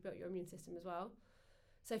how you built your immune system as well.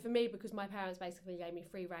 So for me, because my parents basically gave me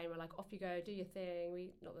free rein, were like, off you go, do your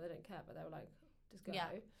thing. Not that they don't care, but they were like, just go.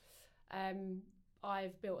 Yeah.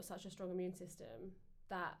 I've built such a strong immune system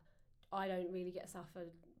that I don't really get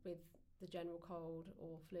suffered with the general cold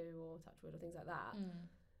or flu or touch wood or things like that.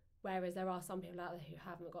 Whereas there are some people out there who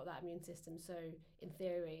haven't got that immune system. So in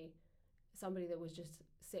theory, somebody that was just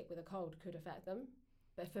sick with a cold could affect them.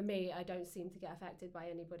 But for me, I don't seem to get affected by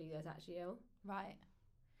anybody that's actually ill. Right.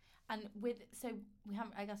 And so we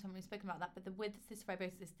haven't really spoken about that, but with cystic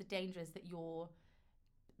fibrosis, the danger is that your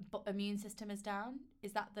immune system is down.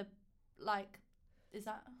 Is that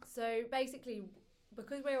So basically,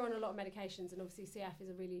 because we're on a lot of medications, and obviously CF is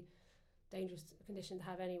a really dangerous condition to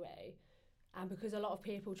have anyway, and because a lot of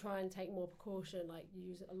people try and take more precaution, like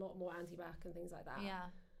use a lot more antibac and things like that,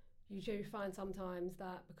 you do find sometimes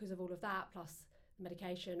that because of all of that, plus the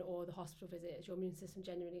medication or the hospital visits, your immune system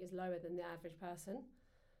genuinely is lower than the average person.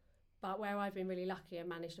 But where I've been really lucky and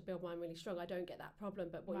managed to build mine really strong, I don't get that problem.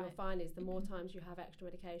 But what you'll find is the more times you have extra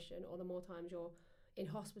medication or the more times you're in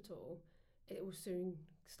hospital, it will soon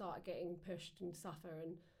start getting pushed and suffer.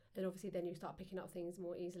 And obviously then you start picking up things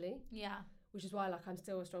more easily. Yeah. Which is why I'm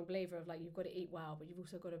still a strong believer of you've got to eat well, but you've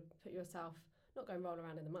also got to put yourself, not go and roll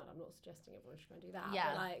around in the mud. I'm not suggesting everyone should go and do that.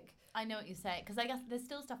 Yeah. But I know what you say. Because I guess there's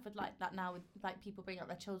still stuff with that now with people bringing up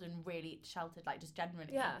their children really sheltered, just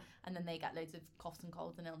generally. Yeah. And then they get loads of coughs and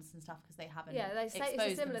colds and illness and stuff because they haven't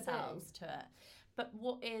exposed themselves to it. But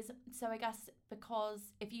so I guess because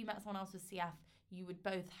if you met someone else with CF, you would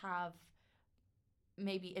both have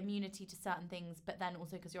maybe immunity to certain things, but then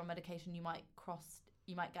also because you're on medication, you might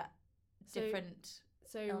get different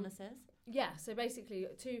illnesses. Yeah. So basically,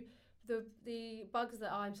 the bugs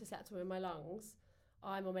that I'm susceptible in my lungs,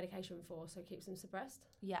 I'm on medication for, so it keeps them suppressed.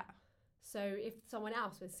 Yeah. So if someone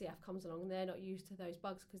else with CF comes along and they're not used to those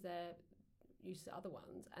bugs because they're used to other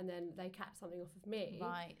ones, and then they catch something off of me,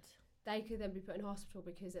 right, they could then be put in hospital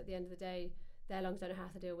because at the end of the day, their lungs don't know how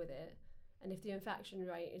to deal with it. And if the infection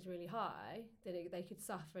rate is really high, then they could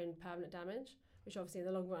suffer in permanent damage, which obviously in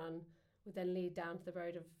the long run would then lead down to the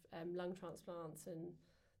road of lung transplants and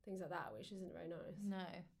things like that, which isn't very nice. No.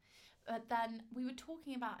 But then we were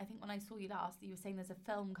talking about, I think when I saw you last, you were saying there's a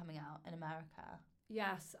film coming out in America.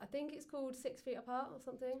 Yes, I think it's called 6 Feet Apart or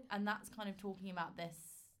something. And that's kind of talking about this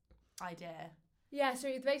idea. Yeah,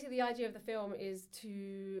 so basically the idea of the film is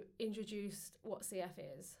to introduce what CF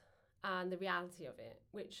is and the reality of it,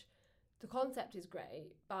 which the concept is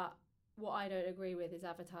great, but what I don't agree with is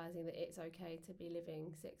advertising that it's okay to be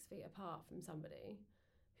living 6 feet apart from somebody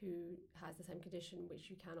who has the same condition which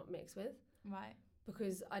you cannot mix with. Right.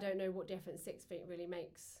 Because I don't know what difference 6 feet really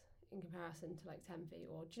makes in comparison to 10 feet,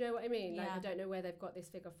 or do you know what I mean? I don't know where they've got this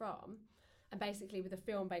figure from. And basically the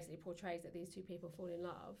film portrays that these two people fall in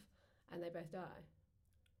love and they both die.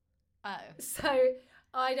 Oh. So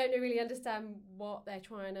I don't really understand what they're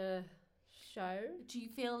trying to show. Do you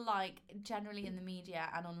feel like generally in the media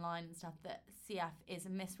and online and stuff that CF is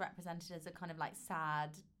misrepresented as a kind of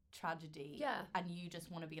sad tragedy? Yeah. And you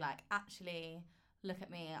just want to be actually, look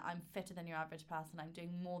at me, I'm fitter than your average person, I'm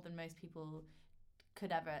doing more than most people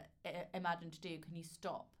could ever imagine to do. Can you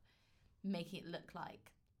stop making it look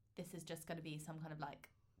like this is just going to be some kind of like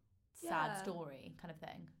sad story kind of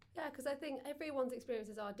thing? Yeah, because I think everyone's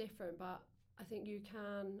experiences are different, but I think you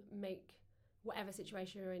can make whatever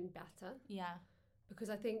situation you're in better. Yeah. Because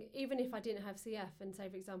I think even if I didn't have CF and say,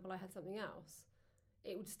 for example, I had something else,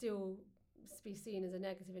 it would still be seen as a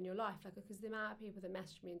negative in your life. Like, because the amount of people that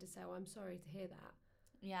message me and just say, oh, I'm sorry to hear that.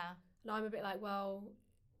 Yeah. And I'm a bit like, well,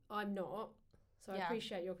 I'm not. So I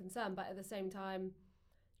appreciate your concern. But at the same time,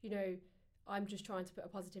 you know, I'm just trying to put a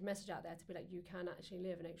positive message out there to be like, you can actually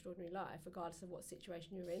live an extraordinary life regardless of what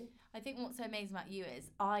situation you're in. I think what's so amazing about you is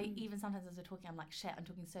even sometimes as we're talking, I'm like, shit, I'm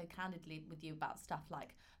talking so candidly with you about stuff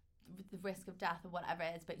like the risk of death or whatever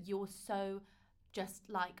it is, but you're so just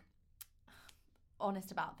like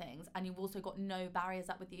honest about things, and you've also got no barriers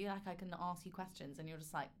up with you. Like, I can ask you questions and you're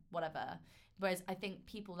just like, whatever. Whereas I think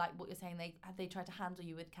people, like what you're saying, they try to handle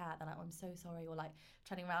you with care. They're like, oh, I'm so sorry, or like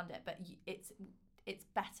treading around it. But it's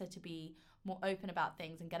better to be more open about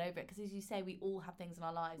things and get over it, because as you say, we all have things in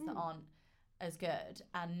our lives that aren't as good,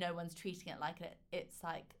 and no one's treating it like it's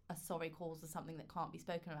like a sorry cause or something that can't be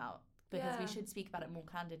spoken about, because we should speak about it more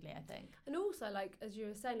candidly, I think. And also, like, as you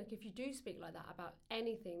were saying, like, if you do speak like that about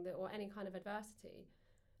anything or any kind of adversity,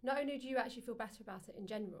 not only do you actually feel better about it in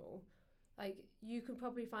general, like, you can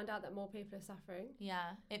probably find out that more people are suffering.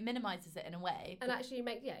 Yeah, it minimises it in a way. And actually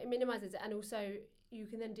it minimises it, and also you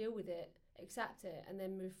can then deal with it, accept it, and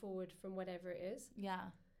then move forward from whatever it is. Yeah.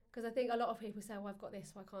 Because I think a lot of people say, well, I've got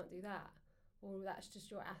this, so I can't do that. Or that's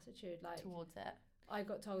just your attitude, like, towards it. I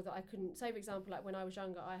got told that I couldn't, say for example, like when I was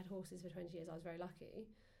younger, I had horses for 20 years, I was very lucky,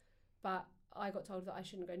 but I got told that I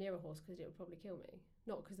shouldn't go near a horse because it would probably kill me.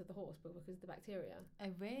 Not because of the horse, but because of the bacteria.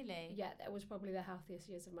 Oh, really? Yeah, that was probably the healthiest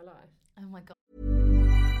years of my life. Oh my God.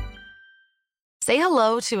 Say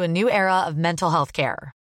hello to a new era of mental health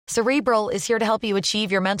care. Cerebral is here to help you achieve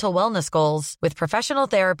your mental wellness goals with professional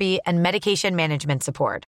therapy and medication management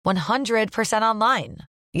support. 100% online.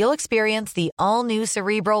 You'll experience the all-new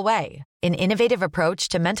Cerebral Way, an innovative approach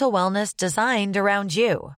to mental wellness designed around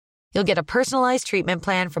you. You'll get a personalized treatment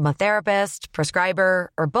plan from a therapist, prescriber,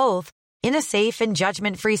 or both in a safe and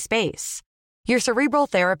judgment-free space. Your Cerebral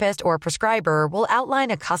therapist or prescriber will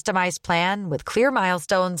outline a customized plan with clear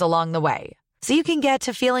milestones along the way, so you can get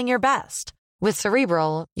to feeling your best. With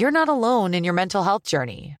Cerebral, you're not alone in your mental health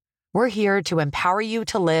journey. We're here to empower you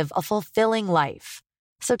to live a fulfilling life.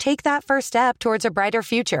 So take that first step towards a brighter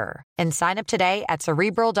future and sign up today at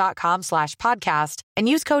Cerebral.com/podcast and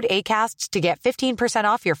use code ACAST to get 15%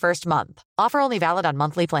 off your first month. Offer only valid on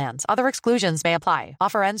monthly plans. Other exclusions may apply.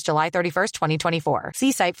 Offer ends July 31st, 2024.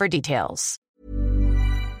 See site for details.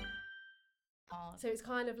 So it's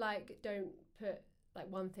kind of like, don't put like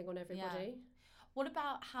one thing on everybody. Yeah. What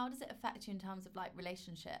about, how does it affect you in terms of like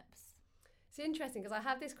relationships? It's interesting because I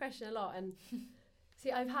have this question a lot, and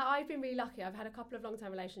see, I've been really lucky. I've had a couple of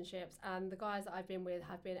long-term relationships, and the guys that I've been with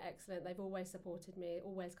have been excellent. They've always supported me,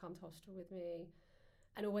 always come to hospital with me,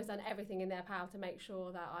 and always done everything in their power to make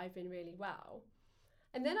sure that I've been really well.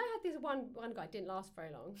 And then I had this one guy, didn't last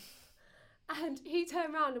very long, and he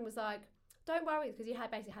turned around and was like, don't worry, because he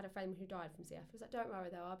had basically had a friend who died from CF. He was like, don't worry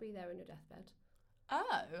though, I'll be there on your deathbed.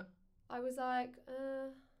 Oh. I was like,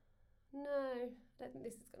 no, I don't think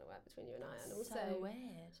this is going to work between you and I. And also, so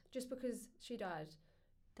weird. Just because she died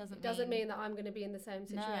doesn't mean that I'm going to be in the same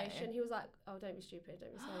situation. No. He was like, oh, don't be stupid,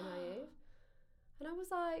 don't be so naive. And I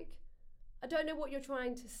was like, I don't know what you're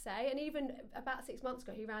trying to say. And even about 6 months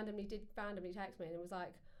ago, he randomly text me and was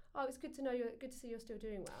like, oh, it's good to see you're still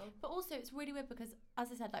doing well. But also, it's really weird because,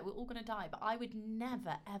 as I said, like, we're all going to die, but I would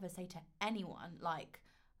never, ever say to anyone, like,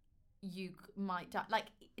 you might die. Like,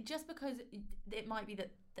 just because it might be that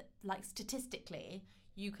like, statistically,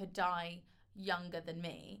 you could die younger than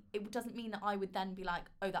me, it doesn't mean that I would then be like,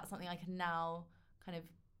 oh, that's something I can now kind of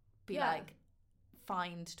be like,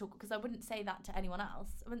 fine to talk, because I wouldn't say that to anyone else.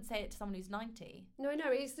 I wouldn't say it to someone who's 90. No,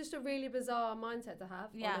 it's just a really bizarre mindset to have.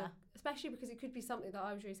 Yeah. Especially because it could be something that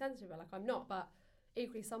I was really sensitive about. Like, I'm not, but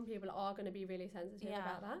equally some people are going to be really sensitive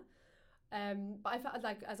about that. But I felt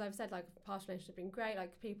like, as I've said, like, past relationships have been great.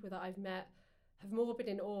 Like, people that I've met have more been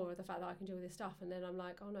in awe of the fact that I can do all this stuff, and then I'm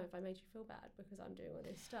like, oh no, if I made you feel bad because I'm doing all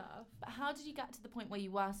this stuff. But how did you get to the point where you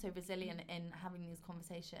were so resilient in having these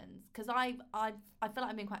conversations? Because I feel like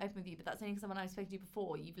I've been quite open with you, but that's only because when I've spoken to you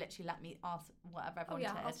before, you've literally let me ask whatever I wanted.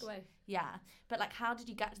 Oh yeah, ask away. Yeah, but like, how did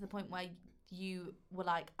you get to the point where you were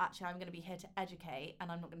like, actually, I'm going to be here to educate,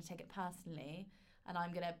 and I'm not going to take it personally, and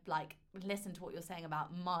I'm going to like listen to what you're saying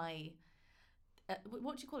about my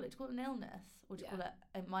what do you call it? Do you call it an illness? Or do you call it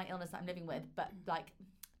my illness that I'm living with? But like,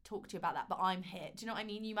 talk to you about that, but I'm here. Do you know what I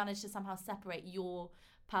mean? You manage to somehow separate your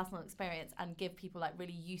personal experience and give people like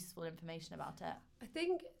really useful information about it. I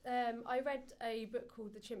think I read a book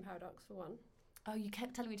called The Chimp Paradox for one. Oh, you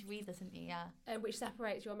kept telling me to read this, didn't you? Yeah. Which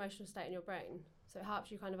separates your emotional state and your brain. So it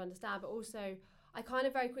helps you kind of understand. But also, I kind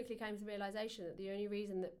of very quickly came to the realisation that the only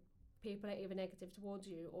reason that people are either negative towards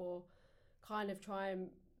you or kind of try and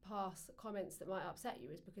pass comments that might upset you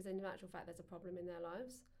is because in actual fact there's a problem in their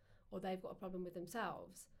lives or they've got a problem with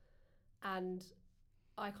themselves. And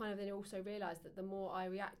I kind of then also realised that the more I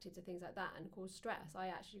reacted to things like that and caused stress, I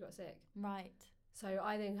actually got sick. Right. So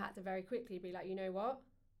I then had to very quickly be like, you know what?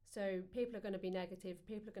 So people are going to be negative,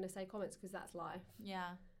 people are going to say comments because that's life. Yeah.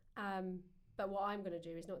 But what I'm going to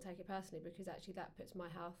do is not take it personally because actually that puts my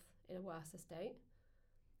health in a worse state.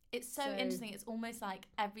 It's so interesting. It's almost like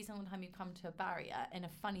every single time you come to a barrier, in a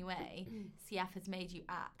funny way, CF has made you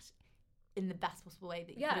act in the best possible way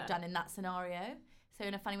that you could have done in that scenario. So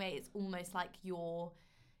in a funny way, it's almost like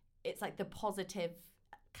it's like the positive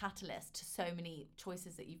catalyst to so many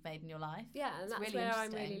choices that you've made in your life. Yeah, and it's that's really where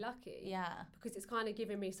I'm really lucky. Yeah. Because it's kind of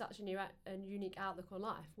given me such a unique outlook on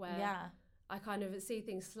life where I kind of see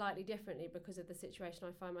things slightly differently because of the situation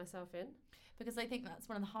I find myself in. Because I think that's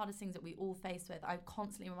one of the hardest things that we all face with. I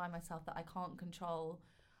constantly remind myself that I can't control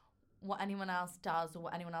what anyone else does or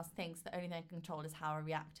what anyone else thinks. The only thing I can control is how I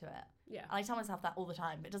react to it. Yeah. And I tell myself that all the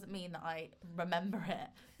time, but it doesn't mean that I remember it.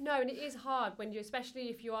 No, and it is hard when especially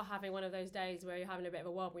if you are having one of those days where you're having a bit of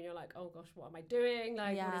a wobble and you're like, oh gosh, what am I doing?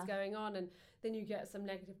 Like, what is going on? And then you get some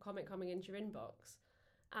negative comment coming into your inbox.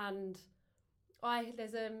 And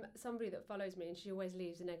there's somebody that follows me and she always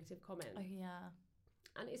leaves a negative comment. Oh, yeah.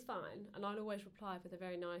 And it's fine. And I'll always reply with a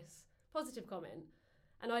very nice, positive comment.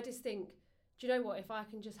 And I just think, do you know what? If I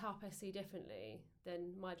can just help her see differently,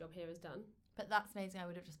 then my job here is done. But that's amazing. I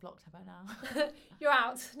would have just blocked her by now. You're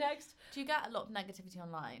out. Next. Do you get a lot of negativity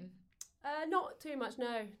online? Not too much,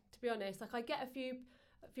 no. To be honest, like I get a few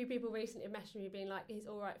people recently messaging me being like, "It's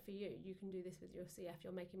all right for you. You can do this with your CF.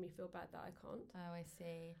 You're making me feel bad that I can't." Oh, I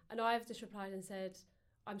see. And I've just replied and said,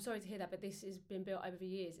 "I'm sorry to hear that, but this has been built over the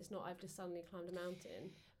years. It's not I've just suddenly climbed a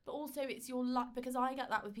mountain." But also, it's your luck because I get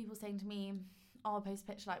that with people saying to me, I'll post a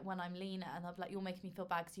picture like when I'm leaner and they'll be like, you're making me feel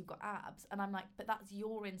bad because you've got abs. And I'm like, but that's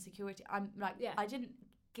your insecurity. I'm like, I didn't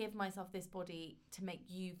give myself this body to make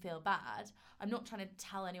you feel bad. I'm not trying to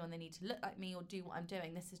tell anyone they need to look like me or do what I'm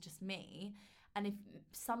doing. This is just me. And if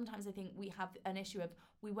sometimes I think we have an issue of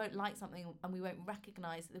we won't like something and we won't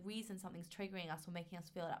recognise that the reason something's triggering us or making us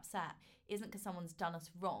feel upset isn't because someone's done us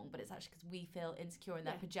wrong, but it's actually because we feel insecure and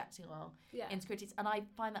they're projecting our insecurities. And I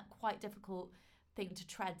find that quite difficult thing to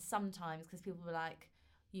tread sometimes because people were like,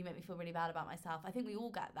 you make me feel really bad about myself. I think we all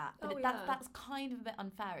get that, but that's kind of a bit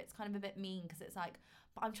unfair. It's kind of a bit mean because it's like,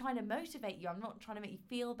 but I'm trying to motivate you, I'm not trying to make you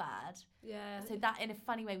feel bad. So that in a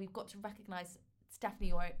funny way we've got to recognise, Stephanie,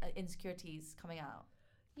 your insecurities coming out.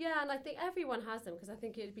 And I think everyone has them because I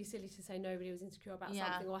think it'd be silly to say nobody was insecure about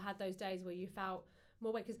something or had those days where you felt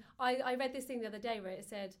more weight. Because I read this thing the other day where it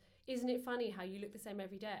said, isn't it funny how you look the same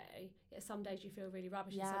every day, yet some days you feel really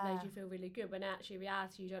rubbish and some days you feel really good, when actually in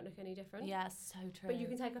reality you don't look any different. So true. But you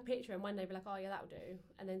can take a picture and one day be like, oh yeah, that'll do,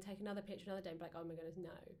 and then take another picture another day and be like, oh my goodness,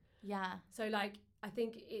 no. So like I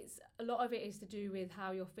think it's a lot of it is to do with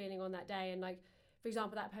how you're feeling on that day. And like, for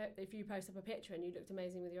example, if you post up a picture and you looked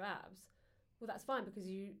amazing with your abs, well that's fine because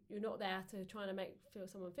you're not there to try to make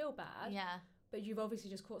someone feel bad. But you've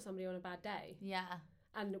obviously just caught somebody on a bad day.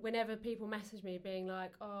 And whenever people message me being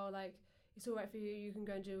like, oh, like, it's all right for you, you can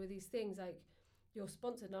go and do all these things, like, you're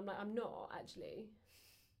sponsored. And I'm like, I'm not, actually.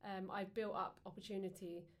 I've built up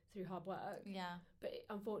opportunity through hard work. But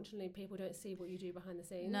unfortunately, people don't see what you do behind the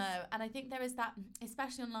scenes. No, and I think there is that,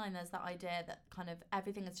 especially online, there's that idea that kind of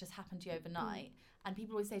everything has just happened to you overnight. And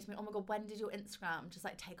people always say to me, oh my God, when did your Instagram just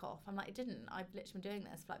like take off? I'm like, it didn't. I've literally been doing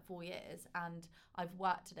this for like 4 years and I've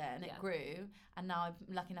worked at it and it grew. And now I'm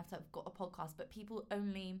lucky enough to have got a podcast. But people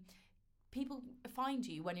find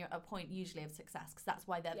you when you're at a point usually of success because that's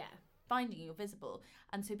why they're finding you, you're visible.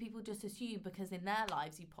 And so people just assume because in their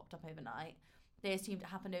lives you popped up overnight, they assumed it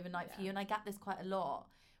happened overnight for you. And I get this quite a lot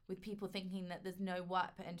with people thinking that there's no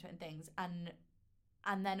work put into it and things.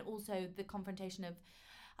 And then also the confrontation of,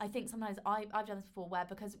 I think sometimes I've done this before where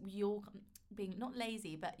because you're being not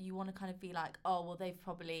lazy, but you want to kind of be like, oh, well, there's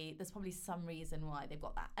probably some reason why they've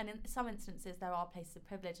got that. And in some instances, there are places of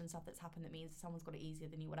privilege and stuff that's happened that means someone's got it easier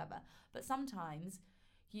than you, whatever. But sometimes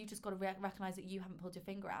you just got to recognise that you haven't pulled your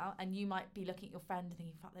finger out and you might be looking at your friend and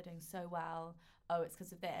thinking, fuck, they're doing so well. Oh, it's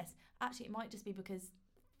because of this. Actually, it might just be because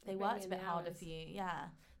they worked a bit harder for you,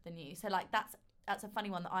 than you. So, like, that's a funny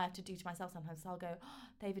one that I have to do to myself sometimes. So I'll go, oh,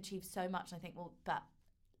 they've achieved so much. And I think, well, but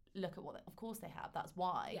look at what, of course they have. That's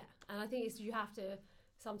why. Yeah, and I think you have to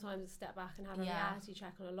sometimes step back and have a reality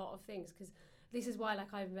check on a lot of things, because this is why, like,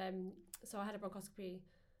 so I had a bronchoscopy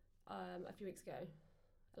a few weeks ago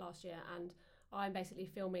last year, and I'm basically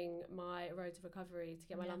filming my road to recovery to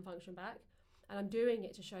get my lung function back, and I'm doing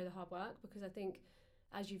it to show the hard work, because I think,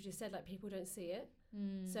 as you've just said, like, people don't see it.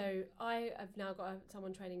 So I have now got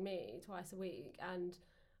someone training me twice a week, and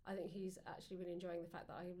I think he's actually really enjoying the fact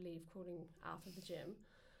that I leave crawling out of the gym.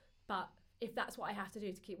 But if that's what I have to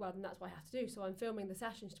do to keep well, then that's what I have to do. So I'm filming the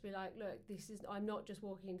sessions to be like, look, I'm not just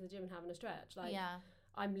walking into the gym and having a stretch. Like,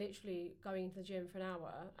 I'm literally going into the gym for an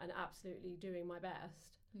hour and absolutely doing my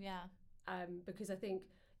best. Yeah. Because I think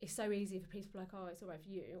it's so easy for people to be like, oh, it's all right for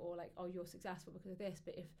you, or like, oh, you're successful because of this.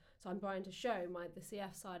 But so I'm trying to show the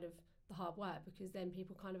CF side of the hard work, because then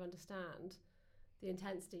people kind of understand the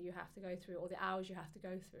intensity you have to go through, or the hours you have to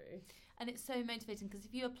go through. And it's so motivating, because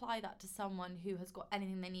if you apply that to someone who has got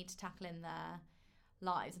anything they need to tackle in their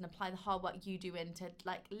lives, and apply the hard work you do into,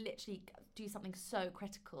 like, literally do something so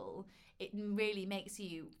critical, it really makes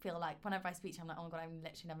you feel like, whenever I speak to you, I'm like, oh my God, I'm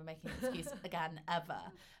literally never making an excuse again, ever.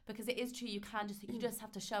 Because it is true, you just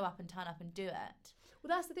have to show up and turn up and do it. Well,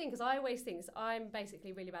 that's the thing, because I always think I'm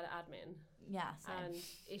basically really bad at admin. Yeah, same. And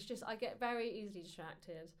it's just, I get very easily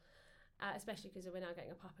distracted. Especially because we're now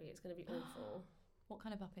getting a puppy, it's going to be awful. What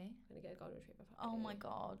kind of puppy? I'm going to get a golden retriever puppy. Oh my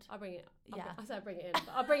God. I'll bring it. I said I'll bring it in,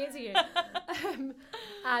 but I'll bring it to you.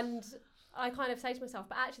 And I kind of say to myself,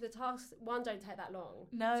 but actually the tasks, one, don't take that long.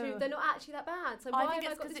 No. Two, they're not actually that bad. So why I think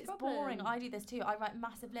have it's I got because this it's problem? boring. I do this too. I write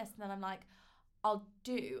massive lists, and then I'm like, I'll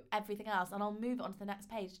do everything else and I'll move it onto the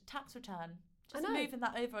next page. Tax return. Just moving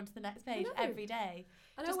that over onto the next page every day.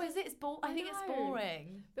 Just because it's boring. I think it's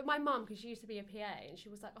boring. But my mum, because she used to be a PA, and she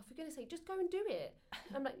was like, oh, for goodness sake, just go and do it.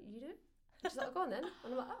 And I'm like, you do? And she's like, oh, go on then.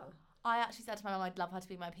 And I'm like, oh. I actually said to my mum I'd love her to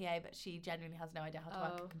be my PA, but she genuinely has no idea how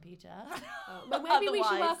to work a computer. Well, maybe we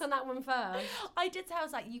should work on that one first. I did say, I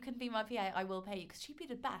was like, you can be my PA, I will pay you, because she'd be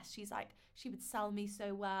the best. She's like, she would sell me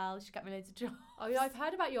so well. She'd get me loads of jobs. Oh yeah, I've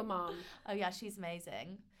heard about your mum. Oh yeah, she's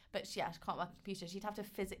amazing. But she can't work on a computer. She'd have to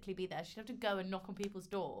physically be there. She'd have to go and knock on people's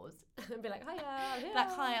doors. And be like, hiya.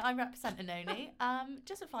 Like, hi, I'm representing Noni.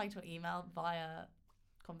 Just replying to an email via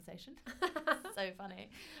conversation. So funny.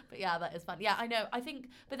 But yeah, that is fun. Yeah, I know. I think,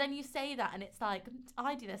 but then you say that and it's like,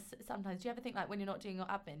 I do this sometimes. Do you ever think, like, when you're not doing your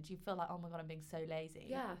admin, do you feel like, oh my God, I'm being so lazy?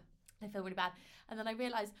 Yeah. I feel really bad. And then I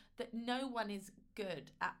realise that no one is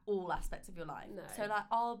good at all aspects of your life. No. So, like,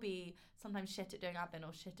 I'll be sometimes shit at doing admin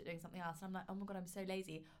or shit at doing something else. And I'm like, oh my God, I'm so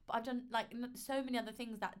lazy. But I've done, like, so many other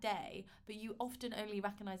things that day, but you often only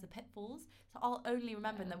recognise the pitfalls. So I'll only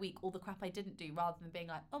remember in the week all the crap I didn't do, rather than being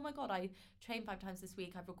like, oh my God, I trained 5 times this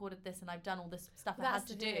week, I've recorded this, and I've done all this stuff I had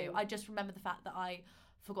to do. I just remember the fact that I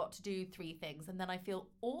forgot to do 3 things, and then I feel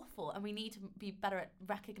awful. And we need to be better at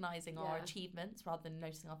recognising our achievements rather than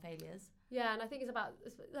noticing our failures. Yeah, and I think it's about,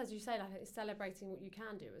 as you say, like, it's celebrating what you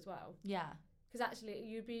can do as well. Yeah. Because actually,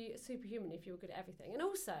 you'd be superhuman if you were good at everything. And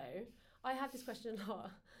also, I have this question a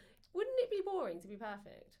lot. Wouldn't it be boring to be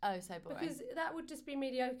perfect? Oh, so boring. Because that would just be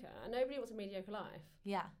mediocre, and nobody wants a mediocre life.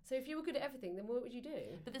 Yeah. So if you were good at everything, then what would you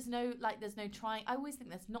do? But there's no trying. I always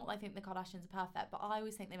think this, not that I think the Kardashians are perfect, but I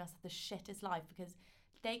always think they must have the shittest life, because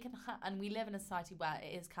they can and we live in a society where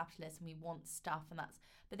it is capitalist and we want stuff, and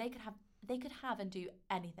but they could have and do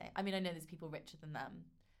anything. I mean, I know there's people richer than them,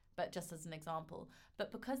 but just as an example.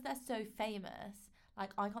 But because they're so famous,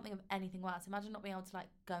 like, I can't think of anything worse. Imagine not being able to, like,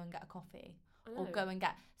 go and get a coffee or go and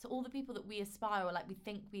get. So all the people that we aspire, or like we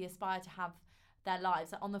think we aspire to have their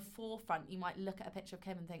lives, like, on the forefront, you might look at a picture of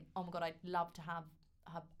Kim and think, oh my God, I'd love to have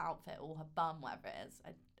her outfit or her bum, whatever it is.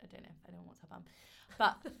 I don't know if anyone wants her bum,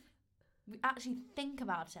 but we actually think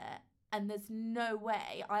about it, and there's no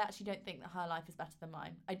way. I actually don't think that her life is better than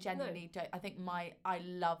mine. I genuinely don't. I think I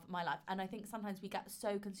love my life, and I think sometimes we get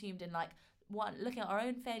so consumed in, like, looking at our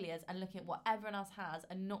own failures and looking at what everyone else has,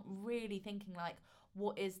 and not really thinking, like,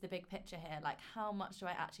 what is the big picture here? Like, how much do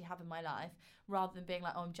I actually have in my life? Rather than being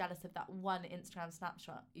like, oh, I'm jealous of that one Instagram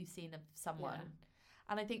snapshot you've seen of someone. Yeah.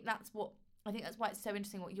 And I think that's why it's so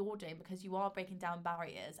interesting what you're doing, because you are breaking down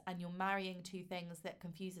barriers and you're marrying 2 things that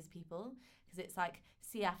confuses people, because it's like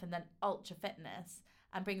CF and then ultra fitness,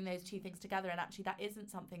 and bringing those 2 things together. And actually that isn't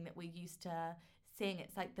something that we're used to seeing.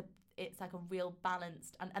 It's like a real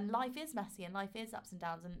balanced, and life is messy and life is ups and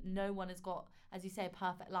downs, and no one has got, as you say, a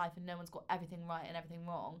perfect life, and no one's got everything right and everything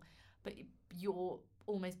wrong, but you're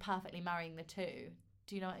almost perfectly marrying the 2.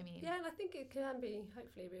 Do you know what I mean? Yeah, and I think it can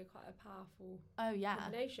hopefully be quite a powerful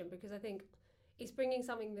combination, because I think it's bringing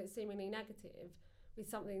something that's seemingly negative with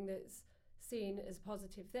something that's seen as a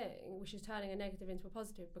positive thing, which is turning a negative into a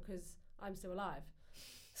positive, because I'm still alive.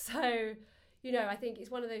 So you know, I think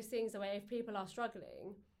it's one of those things where if people are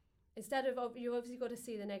struggling, instead of, you obviously got to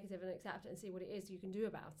see the negative and accept it and see what it is you can do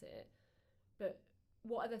about it. But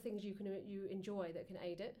what are the things you enjoy that can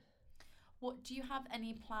aid it? What do you have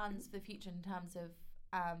any plans for the future in terms of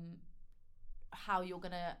how you're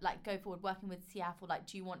gonna like go forward working with CF, or like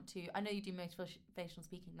do you want to? I know you do motivational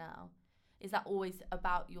speaking now. Is that always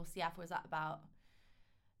about your CF, or is that about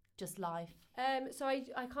just life? So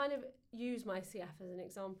I kind of use my CF as an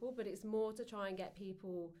example, but it's more to try and get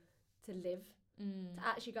people to live, to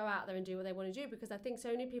actually go out there and do what they want to do, because I think so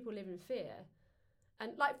many people live in fear.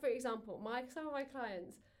 And like, for example, some of my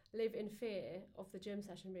clients live in fear of the gym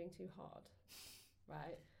session being too hard,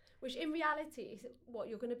 right? Which in reality is what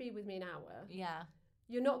you're going to be with me an hour. Yeah.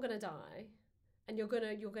 You're not going to die, and you're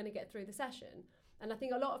going to get through the session. And I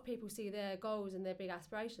think a lot of people see their goals and their big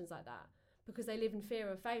aspirations like that because they live in fear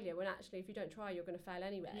of failure, when actually if you don't try, you're going to fail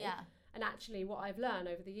anyway. Yeah. And actually what I've learned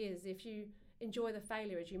over the years is if you enjoy the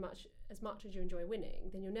failure as much as you enjoy winning,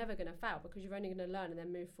 then you're never going to fail, because you're only going to learn and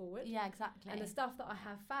then move forward. Yeah, exactly. And the stuff that I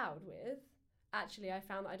have failed with, actually I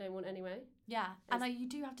found that I don't want anyway. Yeah. And you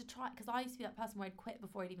do have to try, because I used to be that person where I'd quit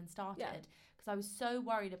before I'd even started, because I was so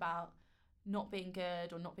worried about not being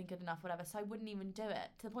good or not being good enough, whatever, so I wouldn't even do it,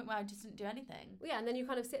 to the point where I just didn't do anything. Well, yeah, and then you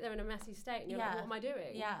kind of sit there in a messy state and you're like, what am I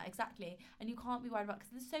doing? Yeah, exactly. And you can't be worried about,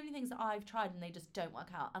 because there's so many things that I've tried and they just don't work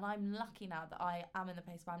out, and I'm lucky now that I am in the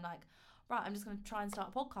place where I'm like, right, I'm just going to try and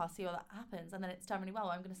start a podcast, see what that happens, and then it's done really well,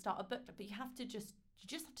 I'm going to start a book. But you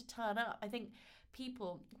just have to turn up. I think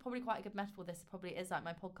people, probably quite a good metaphor this probably is like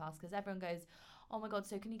my podcast, because everyone goes, oh my god,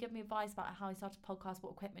 so can you give me advice about how I start a podcast,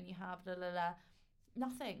 what equipment you have, blah, blah, blah.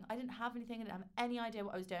 Nothing. I didn't have anything. I didn't have any idea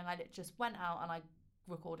what I was doing. I just went out and I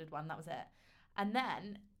recorded one. That was it. And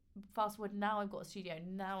then fast forward, now I've got a studio.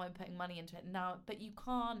 Now I'm putting money into it. But you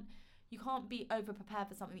can't be over prepared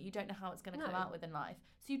for something that you don't know how it's going to come out with in life.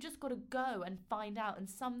 So you just got to go and find out. And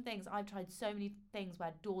some things, I've tried so many things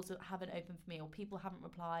where doors haven't opened for me, or people haven't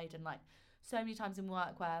replied, and like so many times in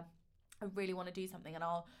work where I really want to do something and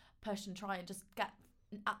I'll push and try and just get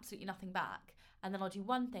absolutely nothing back. And then I'll do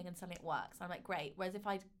one thing and suddenly it works. And I'm like, great. Whereas if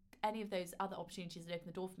any of those other opportunities had opened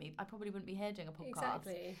the door for me, I probably wouldn't be here doing a podcast.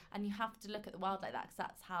 Exactly. And you have to look at the world like that, because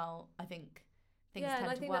that's how I think things tend to work. Yeah,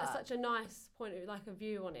 and I think that's such a nice point of like a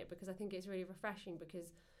view on it, because I think it's really refreshing,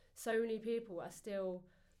 because so many people are still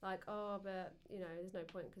like, oh, but you know, there's no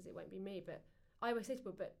point because it won't be me. But I always say to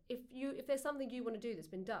people, but if there's something you want to do that's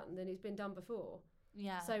been done, then it's been done before.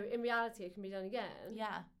 Yeah. So in reality, it can be done again.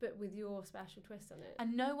 Yeah. But with your special twist on it.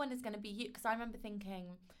 And no one is going to be you. Because I remember thinking,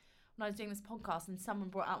 when I was doing this podcast and someone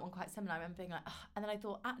brought out one quite similar, I remember being like, ugh. And then I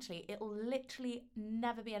thought, actually, it'll literally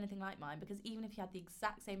never be anything like mine, because even if you had the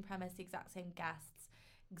exact same premise, the exact same guests,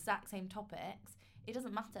 exact same topics, it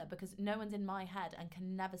doesn't matter, because no one's in my head and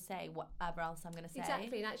can never say whatever else I'm going to say.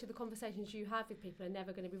 Exactly, and actually the conversations you have with people are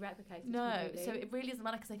never going to be replicated. No, completely. so it really doesn't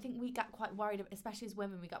matter, because I think we get quite worried, especially as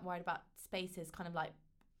women, we get worried about spaces kind of like,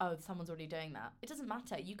 oh, someone's already doing that. It doesn't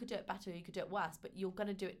matter. You could do it better, you could do it worse, but you're going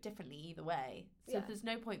to do it differently either way. So there's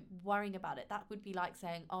no point worrying about it. That would be like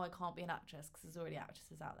saying, oh, I can't be an actress because there's already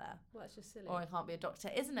actresses out there. Well, that's just silly. Or I can't be a doctor,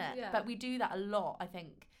 isn't it? Yeah. But we do that a lot, I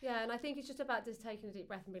think. Yeah, and I think it's just about just taking a deep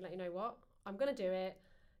breath and being like, you know what? I'm going to do it.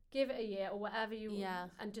 Give it a year or whatever you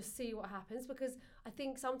want, and just see what happens. Because I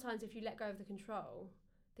think sometimes if you let go of the control,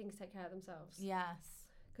 things take care of themselves. Yes.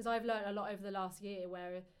 Because I've learned a lot over the last year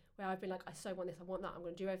where I've been like, I so want this, I want that, I'm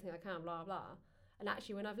going to do everything I can, blah, blah. And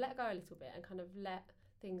actually when I've let go a little bit and kind of let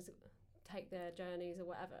things take their journeys or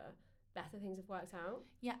whatever, better things have worked out.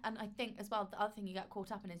 Yeah, and I think as well, the other thing you get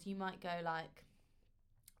caught up in is you might go like,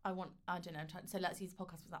 so let's use the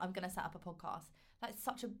podcast. I'm going to set up a podcast. That's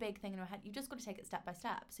such a big thing in your head. You've just got to take it step by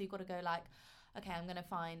step. So you've got to go like, okay, I'm going to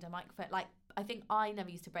find a microphone. Like, I think I never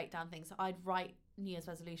used to break down things. So I'd write New Year's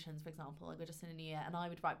resolutions, for example. Like, we're just in a new year, and I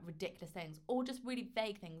would write ridiculous things, or just really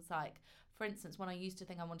vague things. Like, for instance, when I used to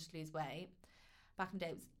think I wanted to lose weight, back in the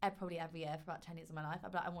day, it was probably every year for about 10 years of my life,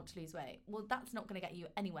 I'd be like, I want to lose weight. Well, that's not going to get you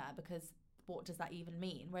anywhere, because what does that even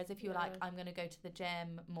mean? Whereas if you're like, I'm going to go to the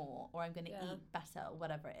gym more, or I'm going to eat better, or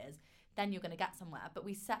whatever it is, then you're going to get somewhere. But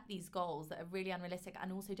we set these goals that are really unrealistic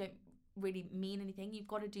and also don't really mean anything. You've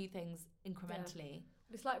got to do things incrementally.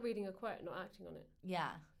 Yeah. It's like reading a quote, not acting on it. Yeah.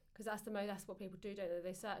 Because that's what people do, don't they?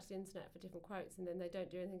 They search the internet for different quotes and then they don't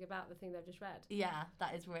do anything about the thing they've just read. Yeah,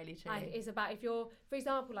 that is really true. It's about, if you're, for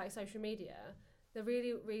example, like social media, the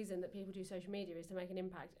really reason that people do social media is to make an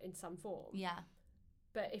impact in some form. Yeah.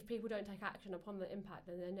 But if people don't take action upon the impact,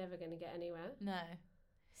 then they're never going to get anywhere. No.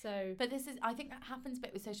 So, but I think that happens a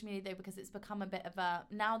bit with social media though, because it's become a bit of a,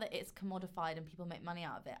 now that it's commodified and people make money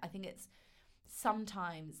out of it, I think it's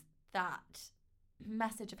sometimes that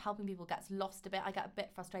message of helping people gets lost a bit. I get a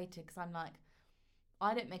bit frustrated because I'm like,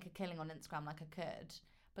 I don't make a killing on Instagram like I could,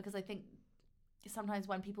 because I think sometimes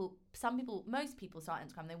when most people start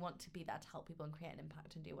Instagram, they want to be there to help people and create an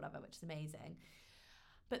impact and do whatever, which is amazing.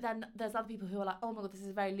 But then there's other people who are like, oh my God, this is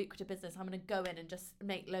a very lucrative business. I'm going to go in and just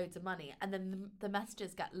make loads of money. And then the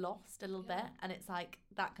messages get lost a little bit. And it's like,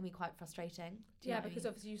 that can be quite frustrating. Yeah, because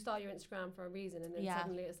obviously you start your Instagram for a reason. And then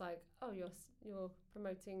suddenly it's like, oh, you're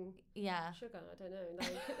promoting sugar. I don't know.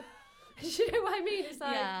 Like, you know what I mean? It's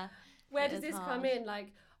like, where does this come in?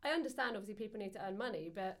 Like, I understand obviously people need to earn money.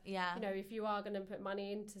 But, you know, if you are going to put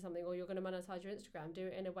money into something or you're going to monetize your Instagram, do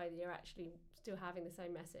it in a way that you're actually still having the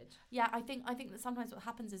same message. Yeah, I think that sometimes what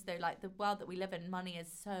happens is, though, like the world that we live in, money is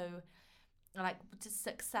so like just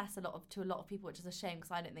success to a lot of people, which is a shame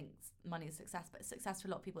because I don't think money is success, but success to a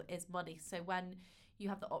lot of people is money. So when you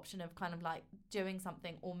have the option of kind of like doing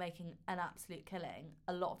something or making an absolute killing,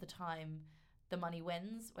 a lot of the time the money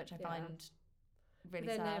wins, which I find really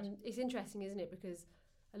sad. It's interesting, isn't it? Because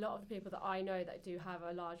a lot of the people that I know that do have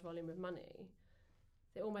a large volume of money,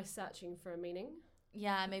 they're almost searching for a meaning.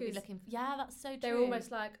 Yeah, maybe looking for, that's so true. They're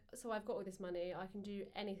almost like, so I've got all this money, I can do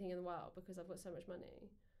anything in the world because I've got so much money.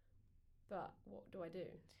 But what do I do?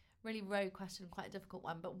 Really rogue question, quite a difficult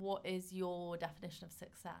one, but what is your definition of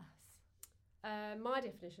success? My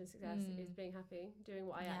definition of success is being happy, doing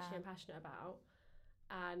what I actually am passionate about,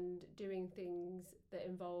 and doing things that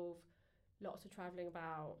involve lots of travelling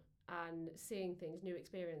about and seeing things, new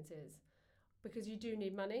experiences. Because you do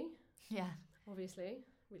need money. Yeah. Obviously,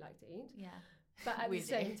 we like to eat. Yeah. But at the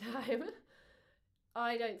same time,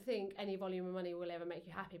 I don't think any volume of money will ever make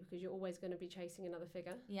you happy because you're always going to be chasing another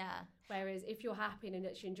figure. Yeah. Whereas if you're happy and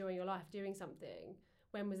actually enjoying your life doing something,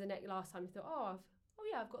 when was the last time you thought,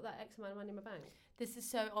 I've got that X amount of money in my bank? This is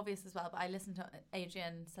so obvious as well, but I listened to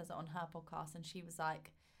Adrienne says it on her podcast, and she was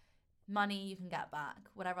like, money you can get back,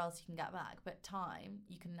 whatever else you can get back, but time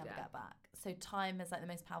you can never get back. So time is like the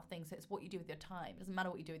most powerful thing. So it's what you do with your time. It doesn't matter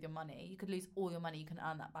what you do with your money. You could lose all your money, you can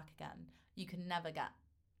earn that back again. You can never get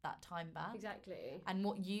that time back. Exactly. And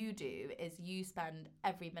what you do is you spend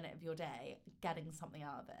every minute of your day getting something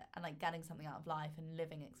out of it, and like getting something out of life and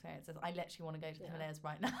living experiences. I literally want to go to the Himalayas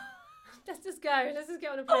right now. Let's just go. Let's just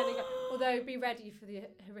get on a plane and go. Although be ready for the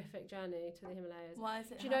horrific journey to the Himalayas. Why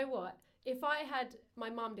is it? Do you know what? If I had, my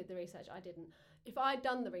mum did the research, I didn't. If I'd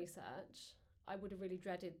done the research, I would have really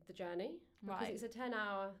dreaded the journey. Because it's a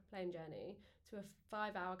 10-hour plane journey to a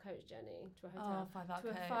 5-hour coach journey to a hotel. Oh, 5-hour to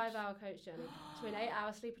coach. a 5-hour coach journey. To an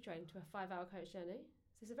 8-hour sleeper train to a 5-hour coach journey.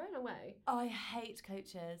 So it's a very long way. Oh, I hate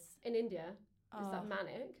coaches. In India, it's like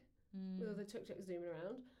manic with all the tuk-tuks zooming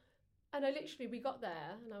around. And we got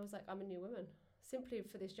there and I was like, I'm a new woman. Simply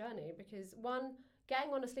for this journey. Because one,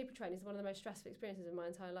 getting on a sleeper train is one of the most stressful experiences of my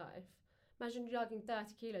entire life. Imagine lugging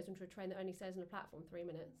 30 kilos onto a train that only stays on a platform 3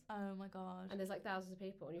 minutes. Oh my God. And there's like thousands of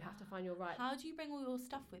people and you have to find your right. How do you bring all your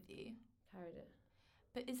stuff with you? Carried it.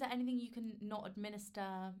 But is there anything you can not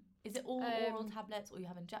administer? Is it all oral tablets or you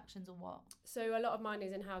have injections or what? So a lot of mine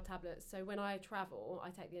is inhaled tablets. So when I travel, I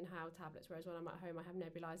take the inhaled tablets, whereas when I'm at home, I have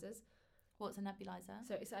nebulizers. What's a nebulizer?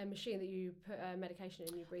 So it's a machine that you put medication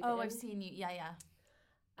in, you breathe it in. Oh, I've seen you. Yeah.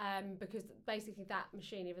 Because basically that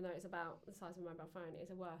machine, even though it's about the size of a mobile phone,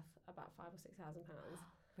 is worth about £5,000 or £6,000.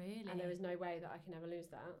 Really? And there is no way that I can ever lose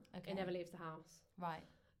that. Okay. It never leaves the house. Right.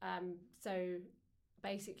 So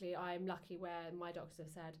basically I'm lucky where my doctor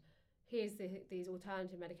said, here's these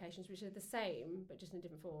alternative medications which are the same but just in a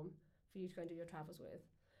different form for you to go and do your travels with.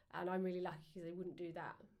 And I'm really lucky because they wouldn't do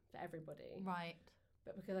that for everybody. Right.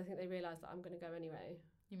 But because I think they realised that I'm going to go anyway.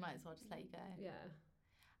 You might as well just let you go. Yeah.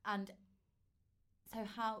 And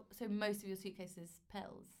so most of your suitcase is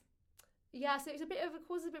pills? Yeah, so it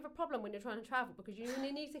causes a bit of a problem when you're trying to travel because you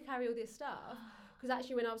need to carry all this stuff. Because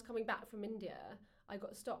actually when I was coming back from India, I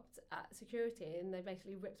got stopped at security and they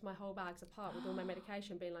basically ripped my whole bags apart with all my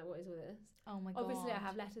medication, being like, what is all this? Oh my God. Obviously I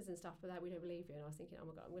have letters and stuff, but that we don't believe you. And I was thinking, oh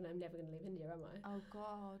my God, I'm never going to leave India, am I? Oh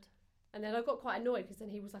God. And then I got quite annoyed because then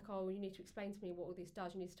he was like, oh, you need to explain to me what all this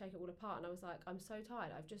does. You need to take it all apart. And I was like, I'm so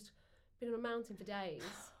tired. I've just been on a mountain for days.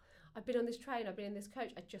 I've been on this train. I've been in this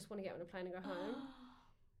coach. I just want to get on a plane and go home.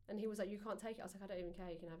 And he was like, you can't take it. I was like, I don't even care.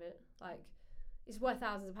 You can have it. Like, it's worth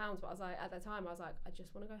thousands of pounds. But I was like, at that time, I was like, I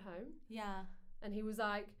just want to go home. Yeah. And he was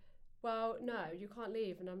like, well, no, you can't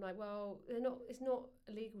leave. And I'm like, well, it's not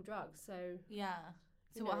illegal drugs. So. Yeah.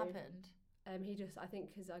 So what happened? I think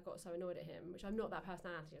because I got so annoyed at him, which I'm not that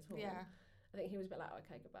personality at all. Yeah. I think he was a bit like,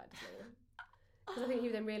 okay, goodbye. Because I think he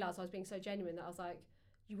then realised I was being so genuine that I was like,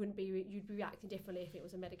 you'd be reacting differently if it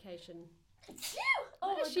was a medication.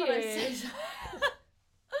 Oh my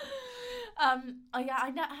God. I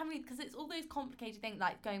know how many, because it's all those complicated things,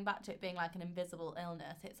 like going back to it being like an invisible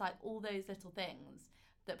illness. It's like all those little things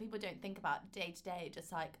that people don't think about day to day,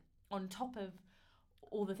 just like on top of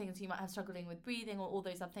all the things you might have struggling with breathing or all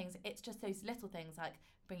those other things, it's just those little things like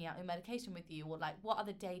bringing out your medication with you, or like what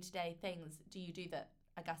other day-to-day things do you do that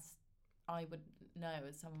I guess I would know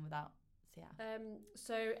as someone without CF?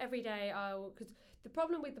 So every day because the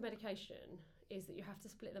problem with the medication is that you have to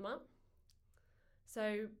split them up.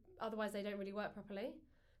 So otherwise they don't really work properly.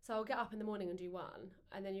 So I'll get up in the morning and do one,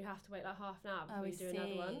 and then you have to wait like half an hour before you do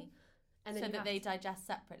another one. And then so that they digest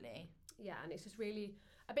separately? Yeah, and it's just really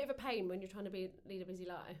a bit of a pain when you're trying to lead a busy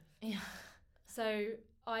life. Yeah. So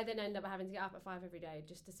I then end up having to get up at 5 every day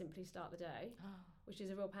just to simply start the day, which is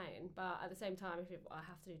a real pain. But at the same time, if I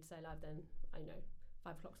have to do to stay alive, then I know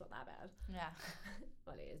 5 o'clock's not that bad. Yeah.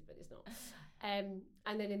 Well, it is, but it's not. And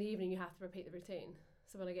then in the evening, you have to repeat the routine.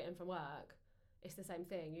 So when I get in from work, it's the same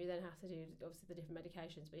thing. You then have to do, obviously, the different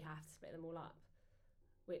medications, but you have to split them all up,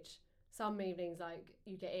 which some evenings, like,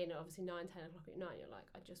 you get in at obviously 9, 10 o'clock at night, you're like,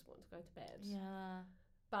 I just want to go to bed. Yeah.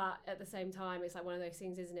 But at the same time, it's like one of those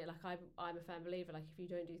things, isn't it? Like, I'm a firm believer, like, if you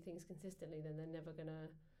don't do things consistently, then they're never going to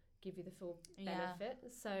give you the full benefit.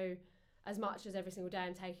 So as much as every single day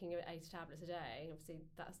I'm taking 80 tablets a day, obviously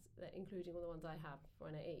that's including all the ones I have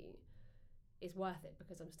when I eat, it's worth it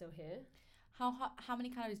because I'm still here. How many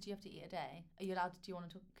calories do you have to eat a day? Are you allowed to, do you want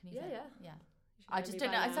to talk, can you say? Yeah. I just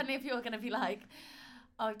don't know. Suddenly if you're going to be like,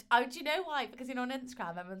 oh, do you know why? Because, on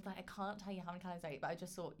Instagram, everyone's like, I can't tell you how many calories I eat, but I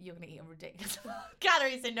just thought you're going to eat a ridiculous amount of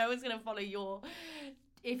calories, so no one's going to follow your...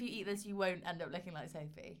 If you eat this, you won't end up looking like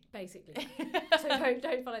Sophie. Basically. So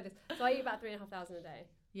don't follow this. So I eat about 3,500 a day.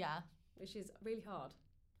 Yeah. Which is really hard.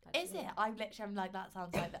 Is it? I'm like, that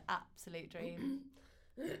sounds like the absolute dream.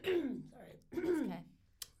 Sorry. It's okay.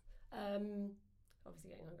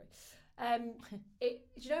 Obviously getting hungry. Do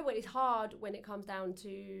you know what? It's hard when it comes down to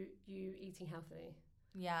you eating healthily.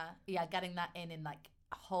 Yeah, getting that in like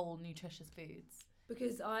whole nutritious foods.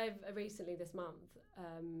 Because I've recently this month,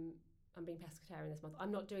 I'm being pescatarian this month.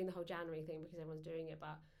 I'm not doing the whole January thing because everyone's doing it,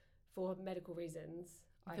 but for medical reasons,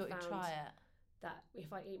 I found you'd try it. That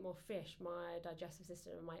if I eat more fish, my digestive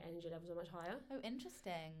system and my energy levels are much higher. Oh,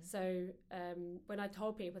 interesting. So when I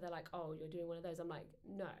told people, they're like, oh, you're doing one of those. I'm like,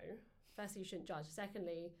 no. Firstly, you shouldn't judge.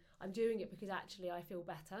 Secondly, I'm doing it because actually I feel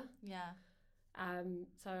better. Yeah.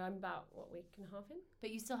 So I'm about, week and a half in? But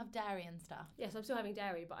you still have dairy and stuff? Yes, I'm still having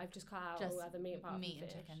dairy, but I've just cut out all other meat apart from fish. Meat and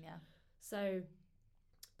chicken, yeah. So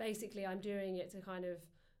basically I'm doing it to kind of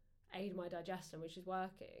aid my digestion, which is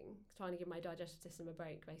working, trying to give my digestive system a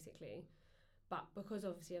break, basically. But because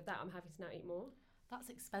obviously of that, I'm having to now eat more. That's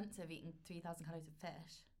expensive, eating 3,000 calories of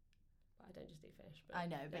fish. But I don't just eat fish. But I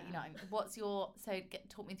know, but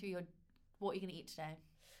talk me through what you're going to eat today.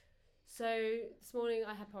 So this morning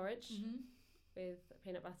I had porridge with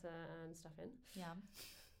peanut butter and stuff in. Yeah.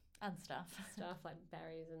 And stuff. Stuff like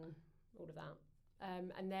berries and all of that.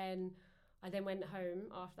 And then I went home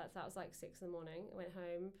after that. So that was like 6 in the morning. I went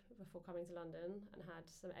home before coming to London and had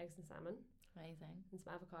some eggs and salmon. Amazing. And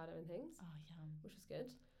some avocado and things. Oh, yum. Which was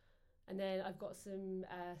good. And then I've got some,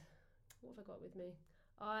 what have I got with me?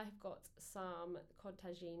 I've got some cod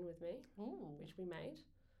tagine with me. Ooh. Which we made.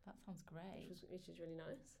 That sounds great. Which is really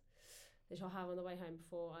nice. Which I'll have on the way home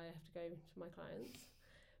before I have to go to my clients.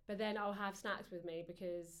 But then I'll have snacks with me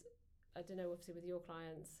because, I don't know, obviously with your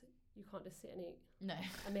clients, you can't just sit and eat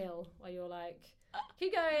a meal while you're like,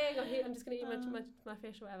 keep going, or I'm just going to eat my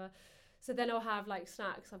fish or whatever. So then I'll have like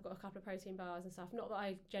snacks. I've got a couple of protein bars and stuff. Not that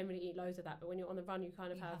I generally eat loads of that, but when you're on the run, you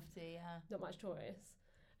kind of have not much choice.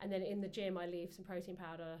 And then in the gym, I leave some protein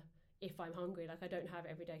powder if I'm hungry. Like I don't have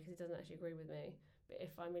it every day because it doesn't actually agree with me. But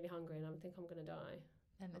if I'm really hungry and I think I'm going to die,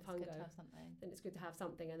 then it's good to have something. Then it's good to have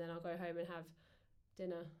something, and then I'll go home and have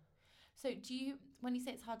dinner. So when you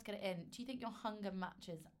say it's hard to get it in, do you think your hunger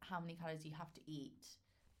matches how many calories you have to eat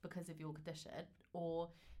because of your condition? Or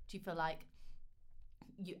do you feel like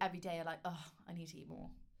you every day are like, oh, I need to eat more?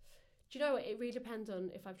 Do you know what? It really depends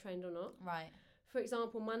on if I've trained or not. Right. For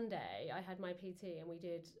example, Monday, I had my PT and we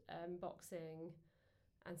did boxing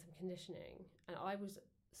and some conditioning. And I was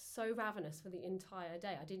so ravenous for the entire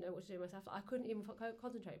day. I didn't know what to do myself. I couldn't even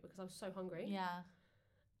concentrate because I was so hungry. Yeah.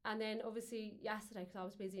 And then obviously yesterday, because I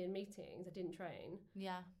was busy in meetings, I didn't train.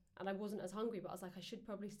 Yeah. And I wasn't as hungry, but I was like, I should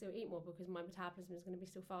probably still eat more because my metabolism is going to be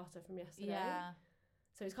still faster from yesterday. Yeah.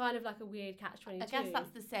 So it's kind of like a weird catch-22. I guess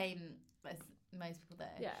that's the same as most people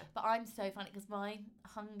do. Yeah. But I'm so funny because my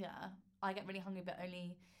hunger, I get really hungry, but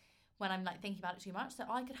only when I'm like thinking about it too much. So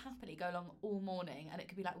I could happily go along all morning and it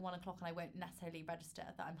could be like 1 o'clock and I won't necessarily register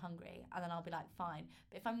that I'm hungry. And then I'll be like, fine.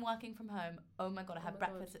 But if I'm working from home, oh my God, I have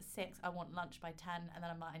breakfast at 6. I want lunch by 10. And then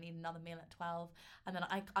I'm like, I need another meal at 12. And then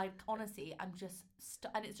I honestly, I'm just,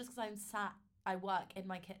 and it's just because I'm sat I work in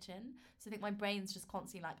my kitchen, so I think my brain's just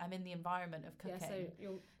constantly like I'm in the environment of cooking. Yeah,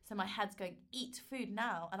 so my head's going, eat food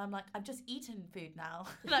now, and I'm like, I've just eaten food now,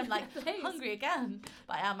 and I'm like Please. hungry again.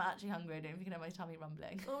 But I am actually hungry. I don't know if you can hear my tummy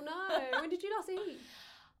rumbling. Oh no! When did you last eat?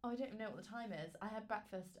 Oh, I don't even know what the time is. I had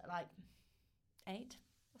breakfast at like 8.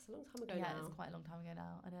 That's a long time ago Yeah, now. it's quite a long time ago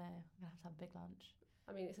now. I know. I'm gonna have to have a big lunch.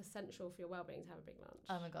 I mean, it's essential for your well-being to have a big lunch.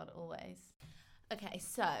 Oh my god, always. Okay,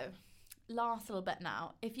 so last little bit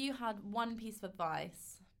now. If you had one piece of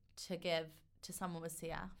advice to give to someone with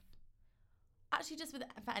CF, actually just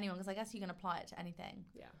for anyone, because I guess you can apply it to anything.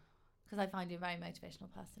 Yeah. Because I find you a very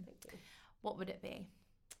motivational person. Thank you. What would it be?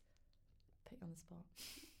 Put you on the spot.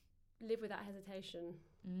 Live without hesitation.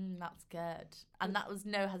 That's good. And that was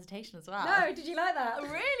no hesitation as well. No, did you like that?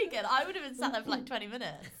 Really good. I would have been sat there for like 20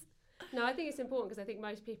 minutes. No, I think it's important because I think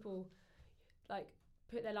most people like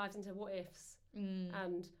put their lives into what ifs,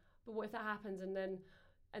 but what if that happens and then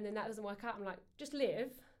that doesn't work out? I'm like, just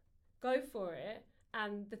live, go for it,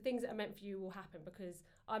 and the things that are meant for you will happen, because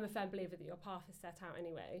I'm a firm believer that your path is set out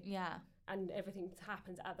anyway. Yeah. And everything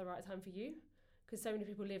happens at the right time for you, because so many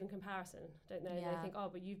people live in comparison, don't they? Yeah. They think, oh,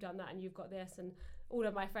 but you've done that and you've got this, and all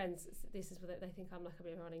of my friends, this is what they think I'm like a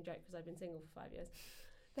bit of a running joke because I've been single for 5 years.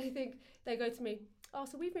 They go to me, oh,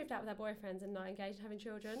 so we've moved out with our boyfriends and not engaged and having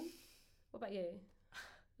children. What about you?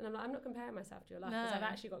 And I'm like, I'm not comparing myself to your life, because I've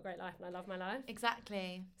actually got a great life and I love my life.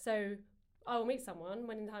 Exactly. So I will meet someone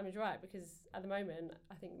when the time is right, because at the moment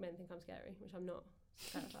I think men think I'm scary, which I'm not.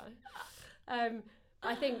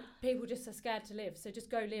 I think people just are scared to live, so just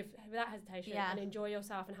go live without hesitation and enjoy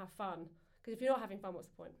yourself and have fun. Because if you're not having fun, what's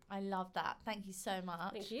the point? I love that. Thank you so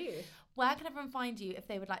much. Thank you. Where can everyone find you if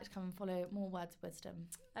they would like to come and follow more Words of Wisdom?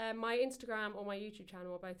 My Instagram or my YouTube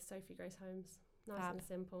channel are both Sophie Grace Holmes. Nice and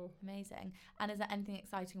simple. Amazing. And is there anything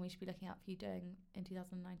exciting we should be looking out for you doing in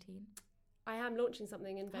 2019? I am launching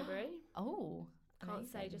something in February. Oh,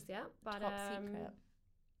 can't say just yet, but top secret.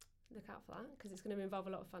 Look out for that, because it's going to involve a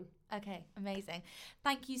lot of fun. Okay, amazing.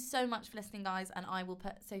 Thank you so much for listening, guys, and I will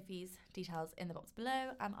put Sophie's details in the box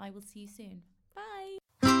below, and I will see you soon.